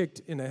get you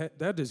kicked in the head.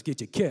 That just get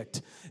you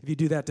kicked if you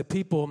do that to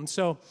people. And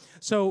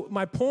so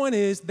my point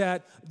is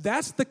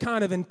that's the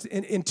kind of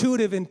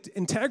intuitive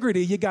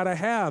integrity you got to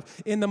have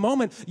in the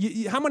moment.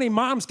 How many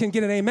moms can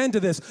get an amen to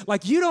this?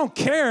 Like, you don't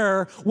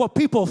care what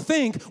people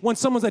think when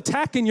someone's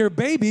attacking your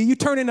baby. You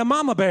turn into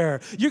Mama Bear.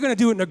 You're going to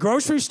do it in a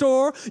grocery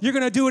store. You're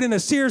going to do it in a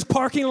Sears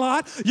parking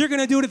lot. You're going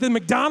to do it at the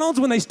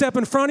McDonald's when they step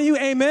in front of you.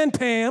 Amen,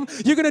 Pam.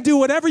 You're going to do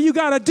whatever you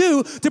got to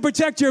do to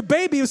protect your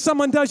baby if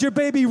someone does your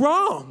baby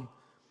wrong.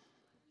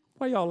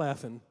 Why y'all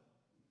laughing?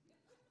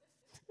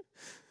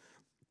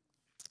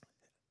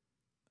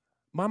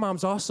 My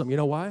mom's awesome. You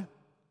know why?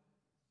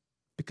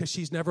 Because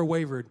she's never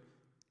wavered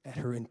at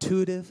her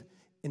intuitive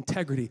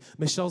integrity.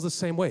 Michelle's the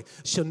same way.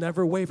 She'll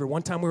never waver.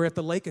 One time we were at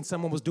the lake and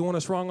someone was doing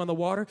us wrong on the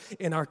water,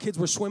 and our kids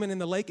were swimming in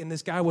the lake, and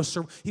this guy was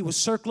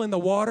circling the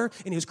water,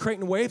 and he was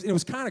creating waves, and it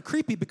was kind of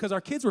creepy because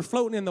our kids were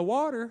floating in the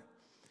water.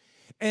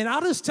 And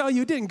I'll just tell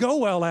you, it didn't go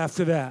well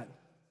after that,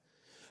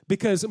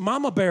 because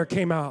Mama Bear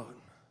came out.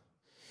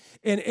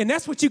 And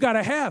that's what you got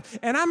to have.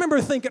 And I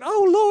remember thinking,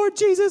 oh, Lord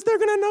Jesus, they're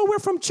going to know we're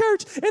from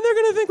church, and they're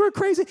going to think we're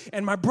crazy.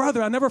 And my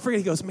brother, I'll never forget,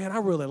 he goes, man, I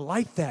really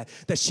like that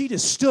she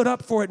just stood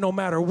up for it no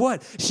matter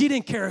what. She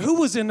didn't care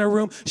who was in the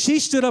room. She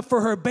stood up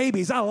for her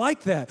babies. I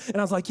like that. And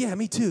I was like, yeah,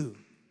 me too.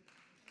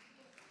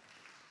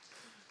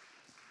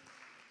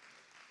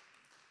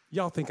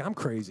 Y'all think I'm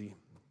crazy.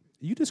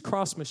 You just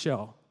cross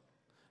Michelle.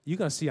 You're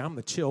going to see I'm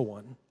the chill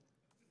one.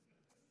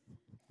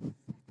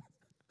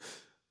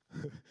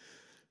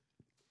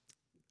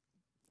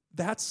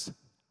 That's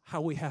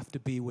how we have to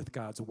be with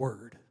God's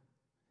word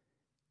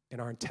and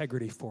our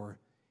integrity for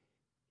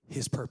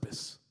his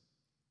purpose.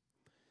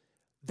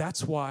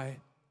 That's why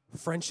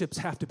friendships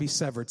have to be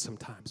severed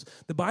sometimes.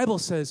 The Bible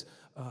says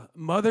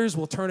mothers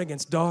will turn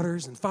against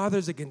daughters and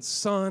fathers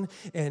against son,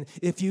 and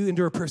if you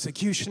endure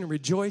persecution,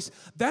 rejoice.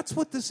 That's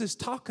what this is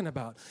talking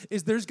about,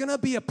 is there's going to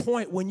be a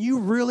point when you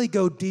really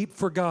go deep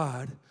for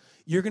God,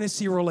 you're going to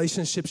see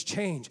relationships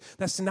change.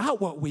 That's not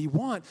what we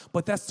want,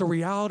 but that's the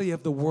reality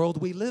of the world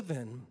we live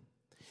in.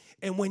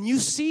 And when you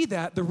see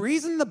that, the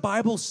reason the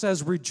Bible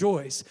says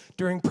rejoice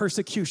during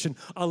persecution,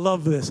 I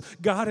love this.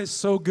 God is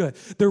so good.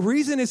 The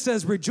reason it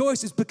says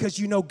rejoice is because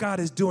you know God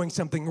is doing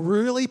something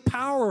really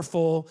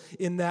powerful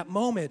in that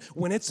moment.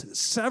 When it's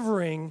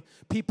severing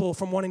people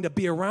from wanting to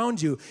be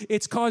around you,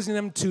 it's causing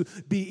them to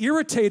be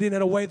irritated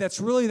in a way that's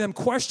really them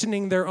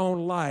questioning their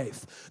own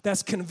life.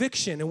 That's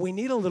conviction, and we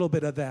need a little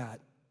bit of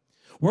that.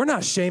 We're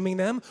not shaming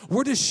them.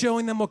 We're just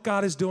showing them what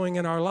God is doing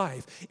in our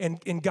life,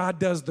 and God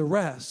does the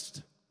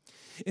rest.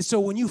 And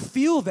so when you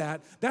feel that,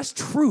 that's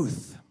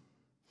truth.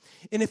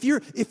 And if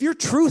your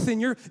truth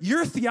and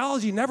your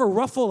theology never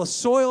ruffle a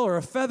soil or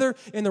a feather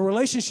in the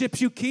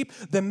relationships you keep,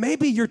 then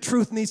maybe your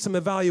truth needs some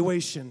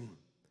evaluation.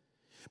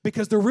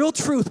 Because the real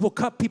truth will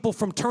cut people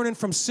from turning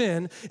from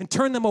sin and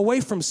turn them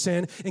away from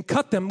sin and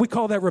cut them. We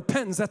call that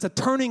repentance. That's a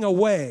turning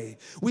away.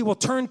 We will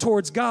turn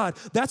towards God.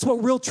 That's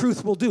what real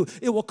truth will do.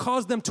 It will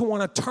cause them to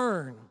want to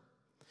turn.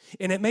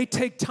 And it may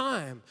take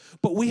time,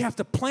 but we have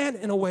to plant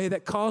in a way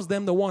that causes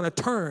them to want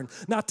to turn,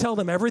 not tell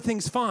them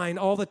everything's fine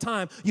all the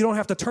time. You don't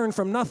have to turn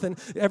from nothing.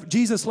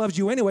 Jesus loves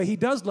you anyway. He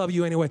does love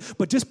you anyway.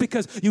 But just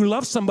because you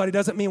love somebody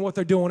doesn't mean what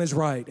they're doing is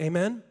right.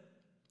 Amen?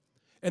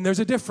 And there's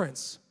a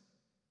difference.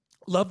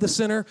 Love the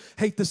sinner,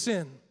 hate the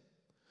sin.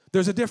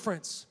 There's a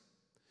difference.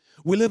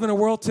 We live in a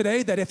world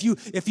today that if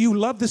you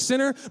love the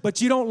sinner,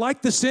 but you don't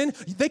like the sin,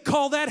 they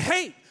call that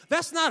hate.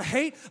 That's not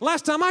hate.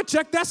 Last time I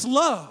checked, that's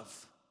love.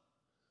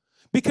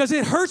 Because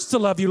it hurts to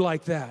love you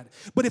like that.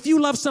 But if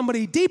you love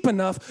somebody deep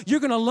enough,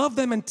 you're going to love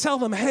them and tell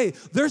them, hey,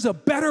 there's a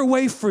better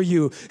way for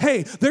you.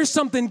 Hey, there's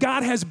something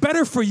God has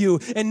better for you.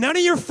 And none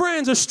of your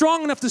friends are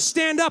strong enough to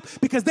stand up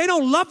because they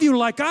don't love you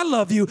like I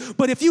love you.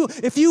 But if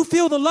you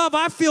feel the love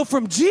I feel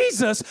from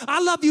Jesus,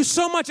 I love you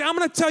so much, I'm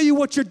going to tell you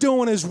what you're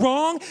doing is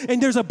wrong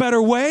and there's a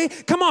better way.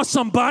 Come on,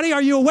 somebody.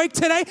 Are you awake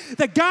today?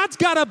 That God's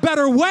got a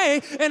better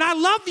way, and I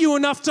love you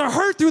enough to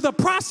hurt through the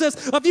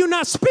process of you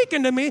not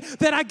speaking to me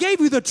that I gave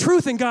you the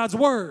truth in God's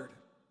word.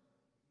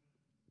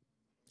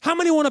 How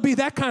many want to be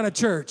that kind of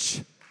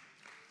church?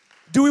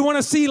 Do we want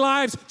to see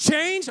lives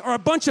change or a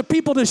bunch of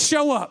people to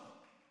show up?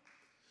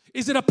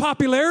 Is it a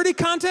popularity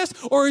contest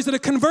or is it a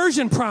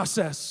conversion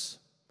process?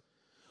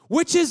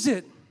 Which is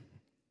it?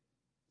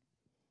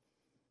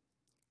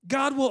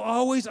 God will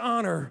always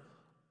honor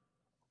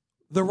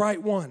the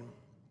right one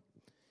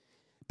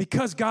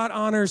because God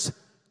honors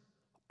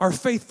our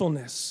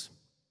faithfulness.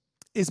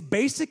 As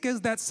basic as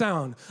that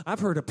sound,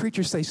 I've heard a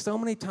preacher say so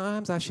many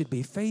times, I should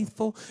be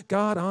faithful.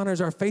 God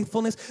honors our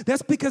faithfulness.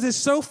 That's because it's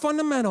so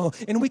fundamental,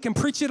 and we can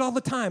preach it all the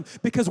time.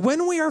 Because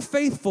when we are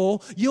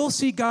faithful, you'll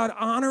see God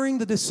honoring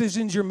the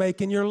decisions you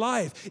make in your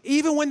life.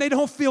 Even when they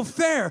don't feel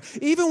fair,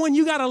 even when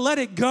you got to let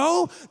it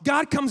go,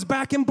 God comes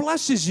back and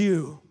blesses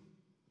you.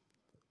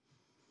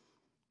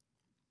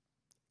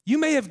 You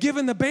may have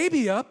given the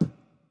baby up,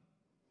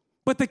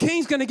 but the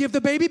king's going to give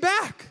the baby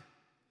back.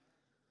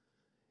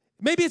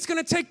 Maybe it's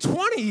going to take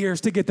 20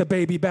 years to get the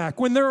baby back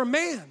when they're a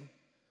man.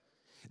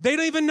 They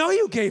don't even know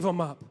you gave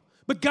them up,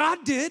 but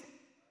God did.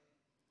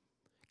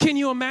 Can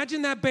you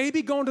imagine that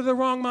baby going to the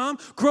wrong mom,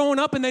 growing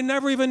up, and they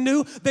never even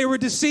knew they were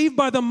deceived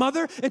by the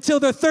mother until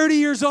they're 30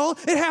 years old?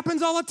 It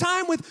happens all the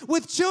time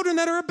with children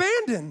that are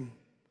abandoned.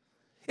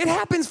 It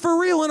happens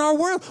for real in our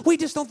world. We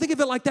just don't think of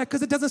it like that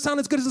because it doesn't sound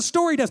as good as the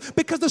story does,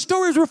 because the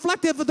story is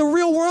reflective of the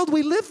real world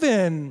we live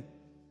in.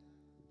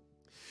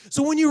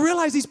 So when you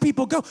realize these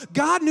people go,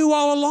 God knew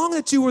all along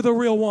that you were the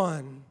real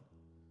one.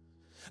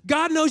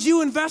 God knows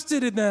you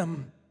invested in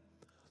them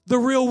the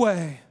real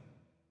way.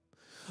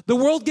 The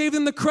world gave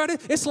them the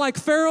credit. It's like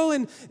Pharaoh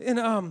and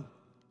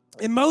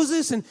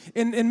Moses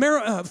and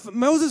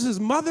Moses'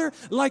 mother.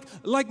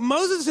 Like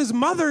Moses'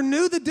 mother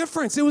knew the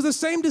difference. It was the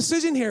same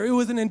decision here. It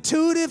was an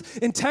intuitive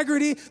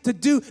integrity to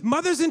do.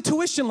 Mother's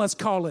intuition, let's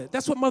call it.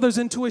 That's what mother's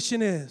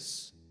intuition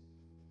is.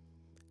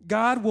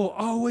 God will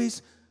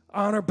always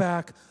honor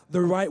back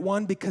the right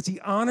one because he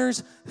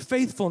honors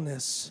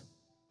faithfulness.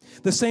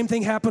 The same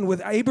thing happened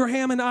with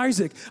Abraham and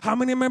Isaac. How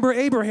many remember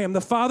Abraham,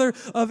 the father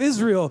of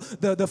Israel?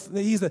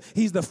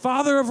 He's the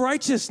father of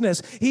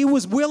righteousness. He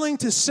was willing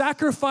to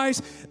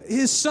sacrifice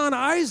his son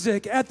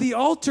Isaac at the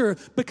altar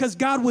because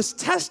God was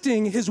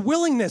testing his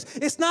willingness.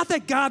 It's not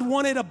that God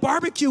wanted a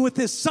barbecue with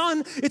his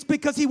son. It's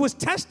because he was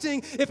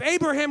testing if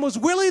Abraham was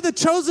really the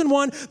chosen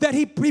one that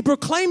he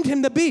proclaimed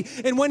him to be.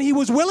 And when he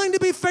was willing to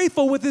be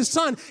faithful with his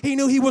son, he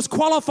knew he was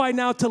qualified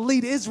now to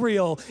lead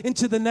Israel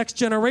into the next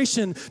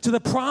generation, to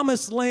the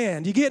promised land.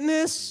 You getting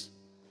this?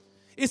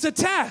 It's a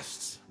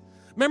test.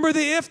 Remember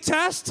the if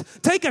test?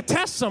 Take a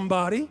test,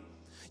 somebody.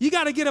 You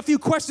got to get a few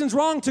questions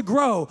wrong to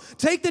grow.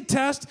 Take the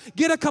test,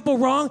 get a couple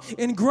wrong,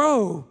 and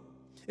grow.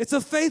 It's a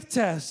faith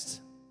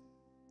test.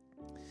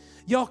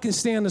 Y'all can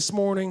stand this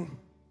morning.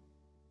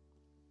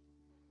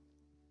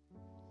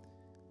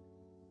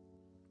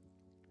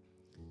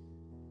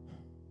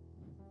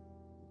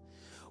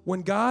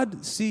 When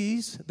God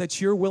sees that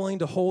you're willing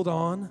to hold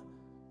on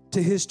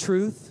to his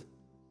truth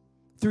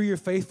through your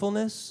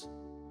faithfulness,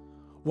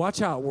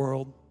 watch out,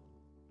 world.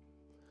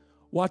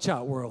 Watch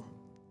out, world.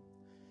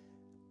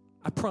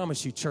 I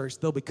promise you, church,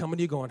 they'll be coming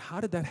to you going, how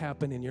did that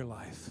happen in your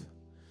life?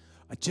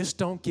 I just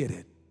don't get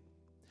it.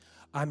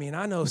 I mean,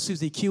 I know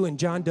Susie Q and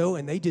John Doe,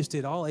 and they just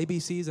did all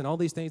ABCs and all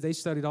these things. They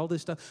studied all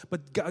this stuff.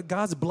 But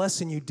God's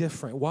blessing you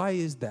different. Why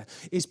is that?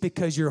 It's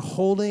because you're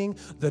holding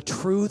the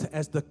truth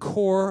as the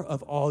core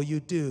of all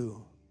you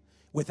do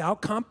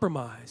without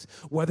compromise,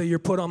 whether you're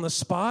put on the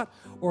spot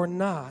or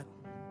not.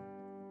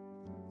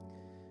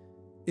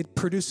 It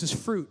produces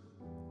fruit.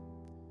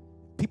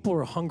 People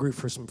are hungry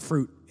for some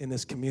fruit in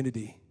this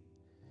community.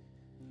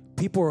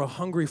 People are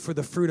hungry for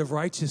the fruit of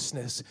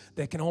righteousness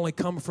that can only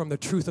come from the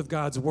truth of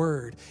God's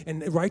word.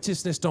 And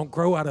righteousness don't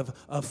grow out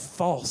of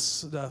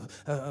false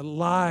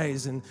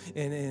lies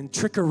and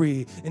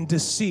trickery and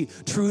deceit.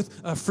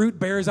 Fruit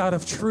bears out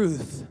of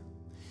truth.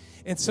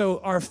 And so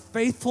our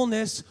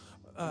faithfulness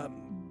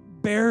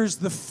bears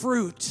the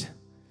fruit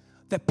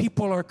that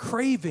people are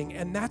craving,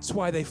 and that's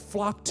why they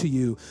flock to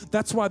you.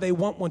 That's why they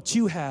want what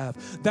you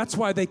have. That's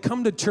why they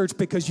come to church,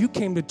 because you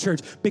came to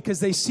church,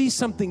 because they see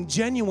something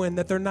genuine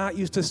that they're not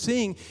used to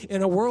seeing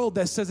in a world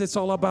that says it's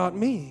all about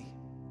me.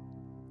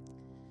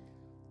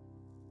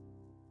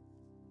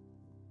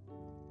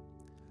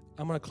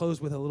 I'm going to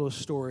close with a little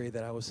story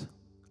that I was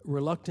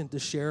reluctant to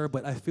share,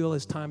 but I feel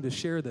it's time to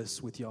share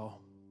this with y'all.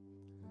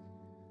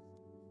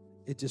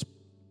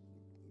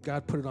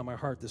 God put it on my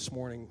heart this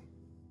morning.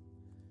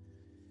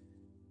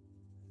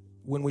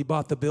 When we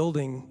bought the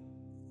building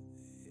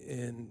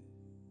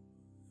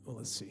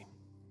let's see.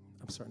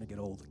 I'm starting to get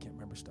old. I can't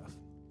remember stuff.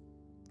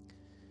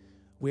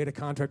 We had a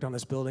contract on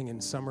this building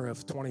in summer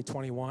of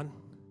 2021.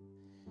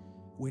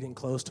 We didn't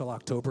close till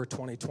October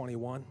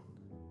 2021.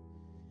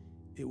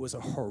 It was a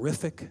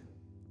horrific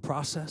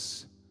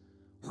process.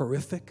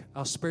 Horrific.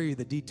 I'll spare you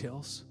the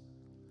details.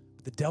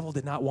 The devil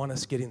did not want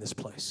us getting this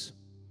place.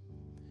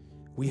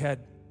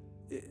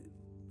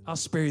 I'll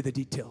spare you the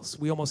details.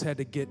 We almost had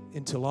to get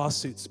into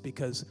lawsuits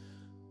because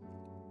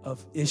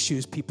of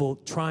issues, people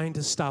trying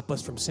to stop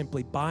us from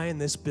simply buying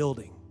this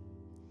building.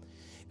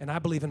 And I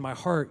believe in my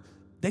heart,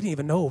 they didn't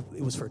even know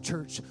it was for a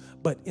church,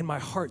 but in my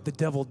heart, the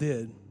devil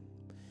did.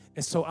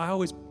 And so I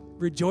always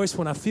rejoice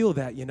when I feel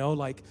that,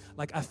 like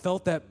I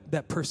felt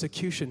that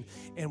persecution.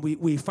 And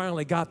we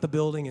finally got the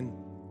building, and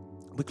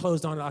we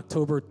closed on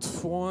October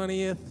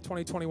 20th,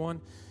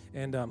 2021.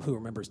 And who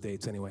remembers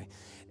dates anyway?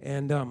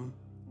 And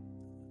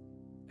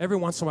every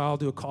once in a while, I'll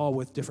do a call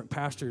with different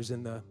pastors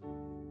in the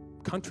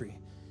country.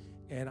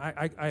 And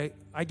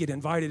I get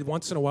invited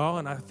once in a while,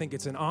 and I think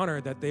it's an honor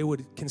that they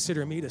would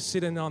consider me to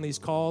sit in on these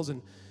calls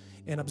and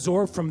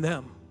absorb from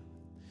them.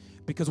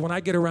 Because when I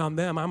get around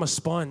them, I'm a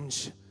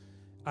sponge.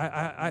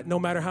 I no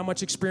matter how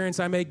much experience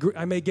I may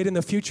get in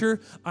the future,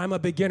 I'm a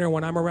beginner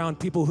when I'm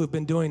around people who've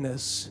been doing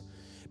this.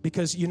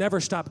 Because you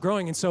never stop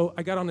growing. And so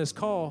I got on this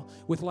call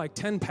with like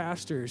 10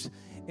 pastors,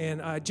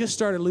 and I just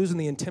started losing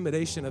the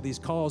intimidation of these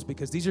calls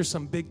because these are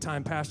some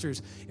big-time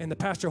pastors. And the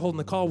pastor holding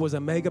the call was a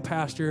mega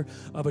pastor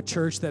of a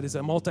church that is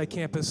a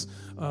multi-campus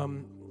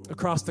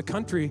across the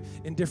country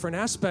in different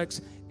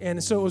aspects.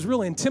 And so it was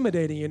really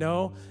intimidating, you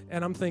know.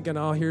 And I'm thinking,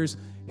 oh, here's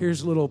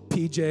little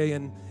PJ,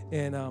 and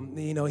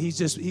you know, he's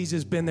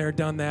just been there,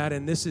 done that,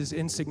 and this is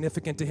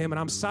insignificant to him. And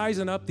I'm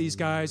sizing up these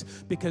guys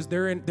because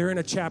they're in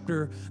a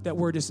chapter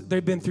that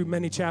they've been through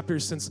many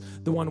chapters since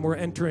the one we're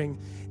entering.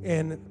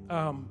 And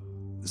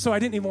so I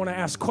didn't even want to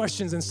ask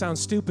questions and sound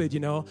stupid,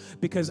 you know,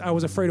 because I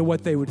was afraid of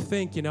what they would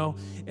think, you know.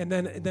 And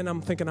then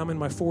I'm thinking, I'm in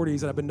my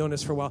 40s and I've been doing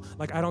this for a while.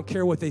 Like, I don't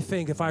care what they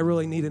think. If I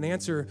really need an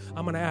answer,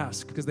 I'm going to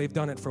ask because they've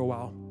done it for a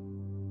while.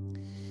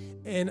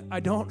 And I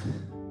don't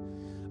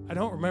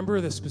remember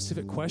the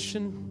specific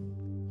question,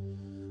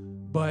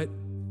 but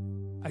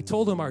I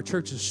told them our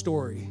church's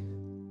story.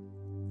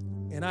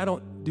 And I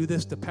don't do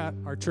this to pat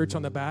our church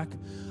on the back.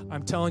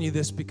 I'm telling you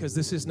this because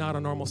this is not a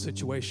normal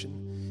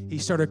situation. He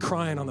started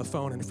crying on the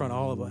phone in front of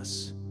all of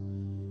us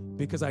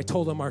because I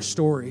told him our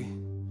story.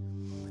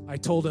 I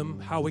told him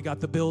how we got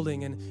the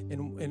building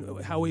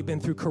and how we've been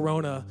through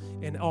Corona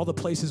and all the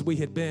places we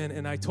had been.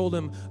 And I told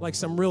him like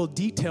some real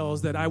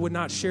details that I would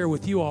not share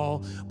with you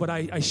all, but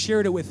I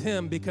shared it with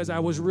him because I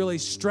was really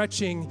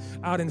stretching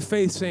out in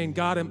faith saying,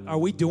 God, are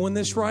we doing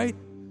this right?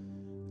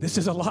 This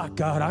is a lot,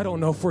 God. I don't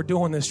know if we're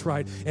doing this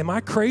right. Am I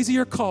crazy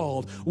or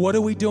called? What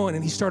are we doing?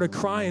 And he started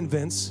crying,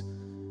 Vince.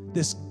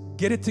 This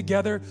get it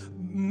together.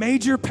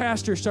 Major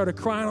pastor started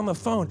crying on the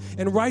phone.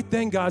 And right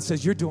then God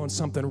says, you're doing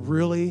something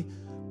really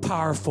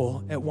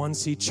powerful at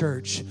 1C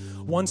Church.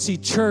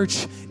 1C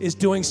Church is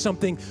doing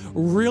something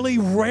really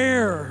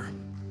rare.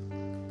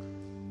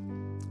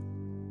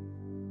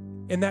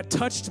 And that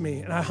touched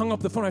me. And I hung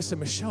up the phone. I said,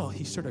 Michelle,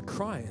 he started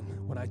crying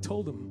when I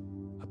told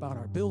him about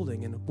our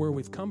building and where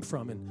we've come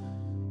from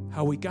and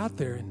how we got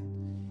there.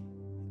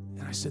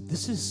 And I said,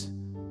 this is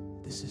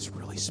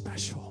really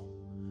special.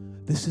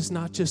 This is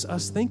not just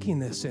us thinking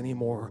this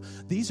anymore.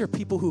 These are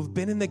people who've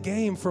been in the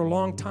game for a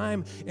long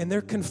time, and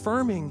they're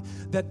confirming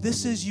that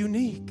this is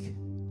unique.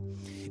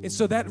 And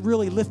so that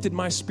really lifted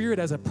my spirit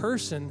as a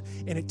person,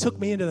 and it took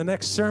me into the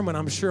next sermon,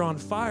 I'm sure, on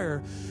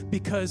fire,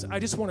 because I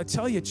just want to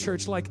tell you,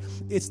 church, like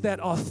it's that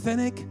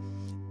authentic,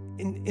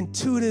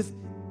 intuitive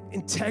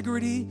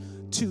integrity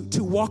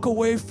to walk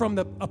away from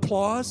the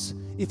applause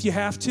if you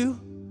have to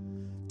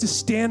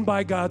stand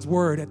by God's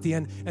word at the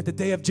end, at the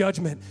day of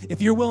judgment.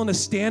 If you're willing to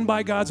stand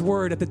by God's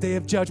word at the day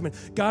of judgment,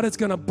 God is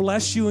going to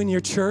bless you in your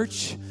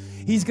church.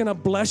 He's going to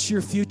bless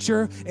your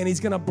future, and he's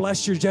going to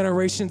bless your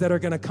generations that are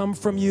going to come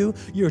from you,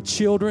 your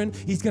children.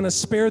 He's going to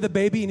spare the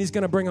baby, and he's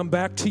going to bring them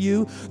back to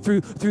you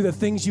through the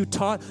things you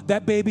taught.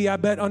 That baby, I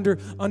bet, under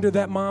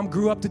that mom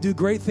grew up to do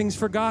great things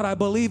for God. I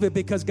believe it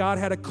because God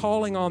had a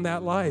calling on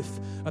that life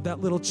of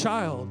that little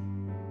child.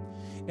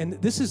 And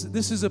this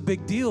is a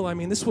big deal. I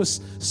mean, this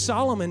was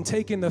Solomon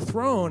taking the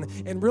throne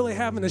and really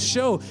having a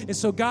show. And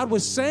so God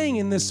was saying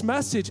in this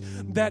message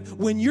that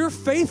when you're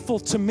faithful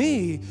to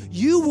me,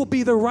 you will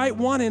be the right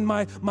one in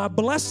my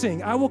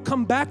blessing. I will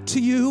come back to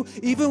you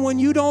even when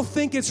you don't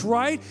think it's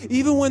right,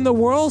 even when the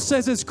world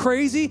says it's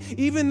crazy,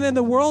 even when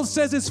the world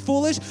says it's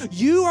foolish.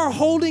 You are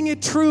holding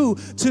it true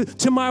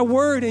to my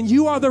word, and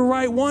you are the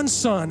right one,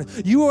 son.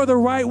 You are the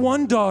right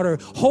one, daughter.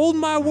 Hold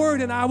my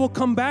word, and I will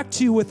come back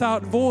to you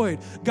without void.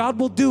 God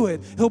will do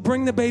it. He'll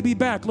bring the baby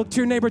back. Look to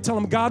your neighbor, tell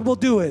him, God will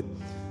do it.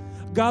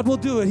 God will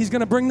do it. He's going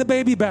to bring the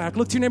baby back.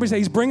 Look to your neighbor and say,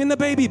 he's bringing the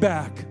baby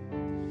back.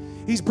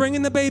 He's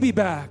bringing the baby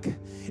back.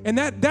 And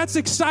that's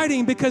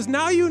exciting because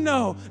now you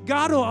know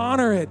God will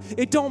honor it.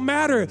 It don't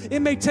matter. It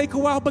may take a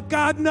while, but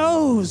God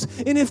knows.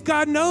 And if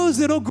God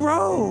knows, it'll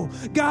grow.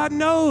 God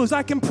knows.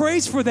 I can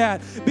praise for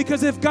that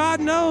because if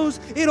God knows,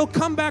 it'll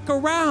come back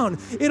around.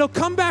 It'll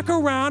come back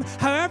around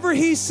however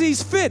he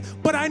sees fit.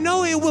 But I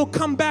know it will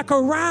come back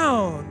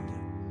around.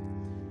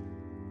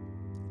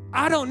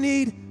 I don't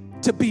need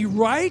to be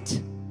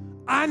right.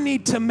 I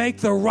need to make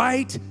the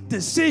right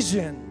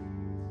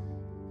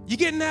decision. You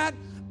getting that?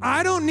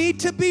 I don't need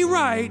to be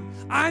right.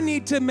 I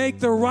need to make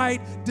the right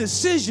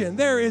decision.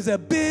 There is a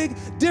big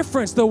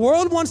difference. The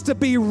world wants to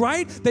be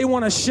right. They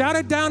want to shout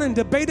it down and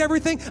debate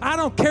everything. I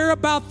don't care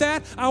about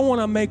that. I want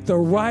to make the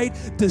right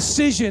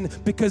decision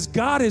because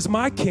God is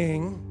my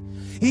king.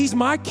 He's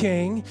my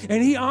king,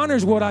 and he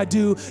honors what I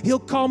do. He'll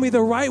call me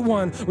the right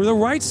one, or the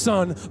right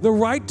son, the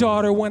right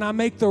daughter when I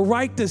make the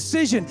right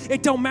decision.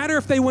 It don't matter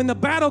if they win the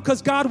battle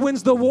because God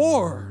wins the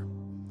war.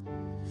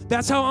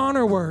 That's how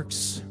honor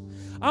works.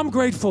 I'm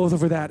grateful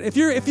for that. If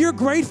you're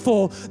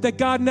grateful that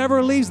God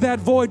never leaves that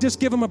void, just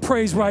give him a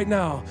praise right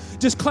now.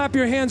 Just clap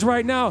your hands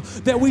right now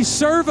that we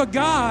serve a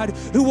God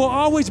who will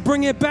always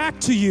bring it back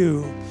to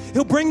you.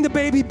 He'll bring the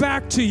baby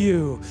back to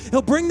you.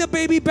 He'll bring the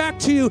baby back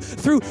to you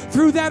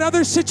through that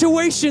other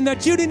situation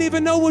that you didn't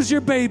even know was your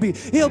baby.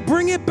 He'll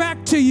bring it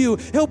back to you.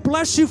 He'll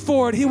bless you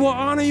for it. He will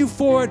honor you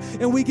for it,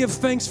 and we give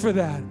thanks for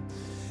that.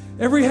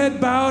 Every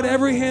head bowed,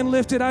 every hand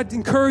lifted. I'd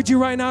encourage you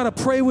right now to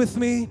pray with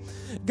me.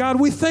 God,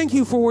 we thank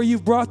you for where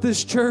you've brought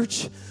this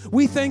church.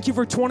 We thank you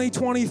for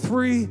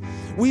 2023.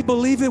 We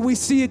believe it. We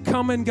see it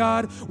coming,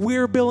 God.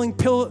 We're building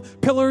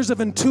pillars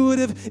of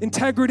intuitive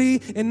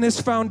integrity in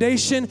this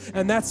foundation,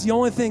 and that's the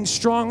only thing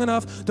strong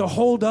enough to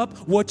hold up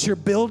what you're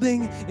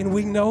building, and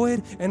we know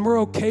it, and we're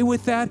okay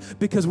with that,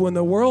 because when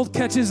the world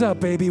catches up,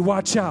 baby,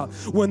 watch out.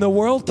 When the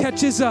world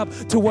catches up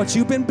to what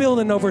you've been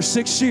building over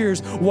 6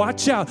 years,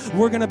 watch out.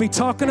 We're going to be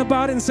talking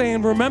about it and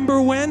saying,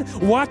 remember when?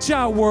 Watch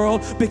out,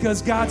 world,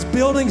 because God's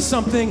building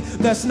something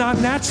that's not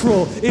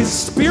natural. It's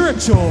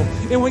spiritual.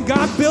 And when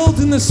God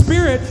builds in the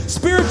Spirit,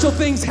 spiritual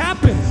things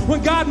happen.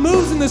 When God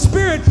moves in the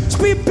Spirit,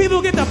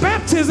 people get the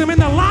baptism in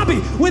the lobby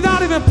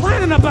without even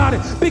planning about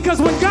it.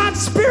 Because when God's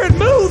Spirit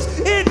moves,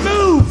 it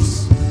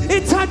moves.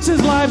 It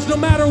touches lives no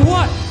matter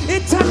what.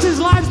 It touches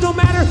lives no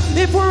matter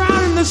if we're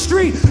out in the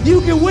street.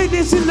 You can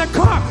witness in the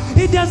car.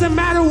 It doesn't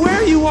matter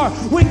where you are.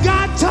 When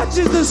God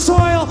touches the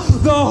soil,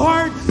 the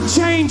heart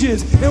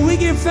changes. And we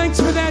give thanks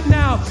for that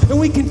now. And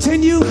we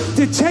continue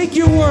to take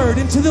your word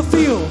into the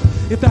field.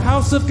 If the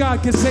house of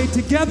God can say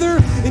together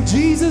in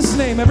Jesus'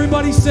 name,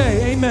 everybody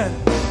say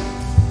amen.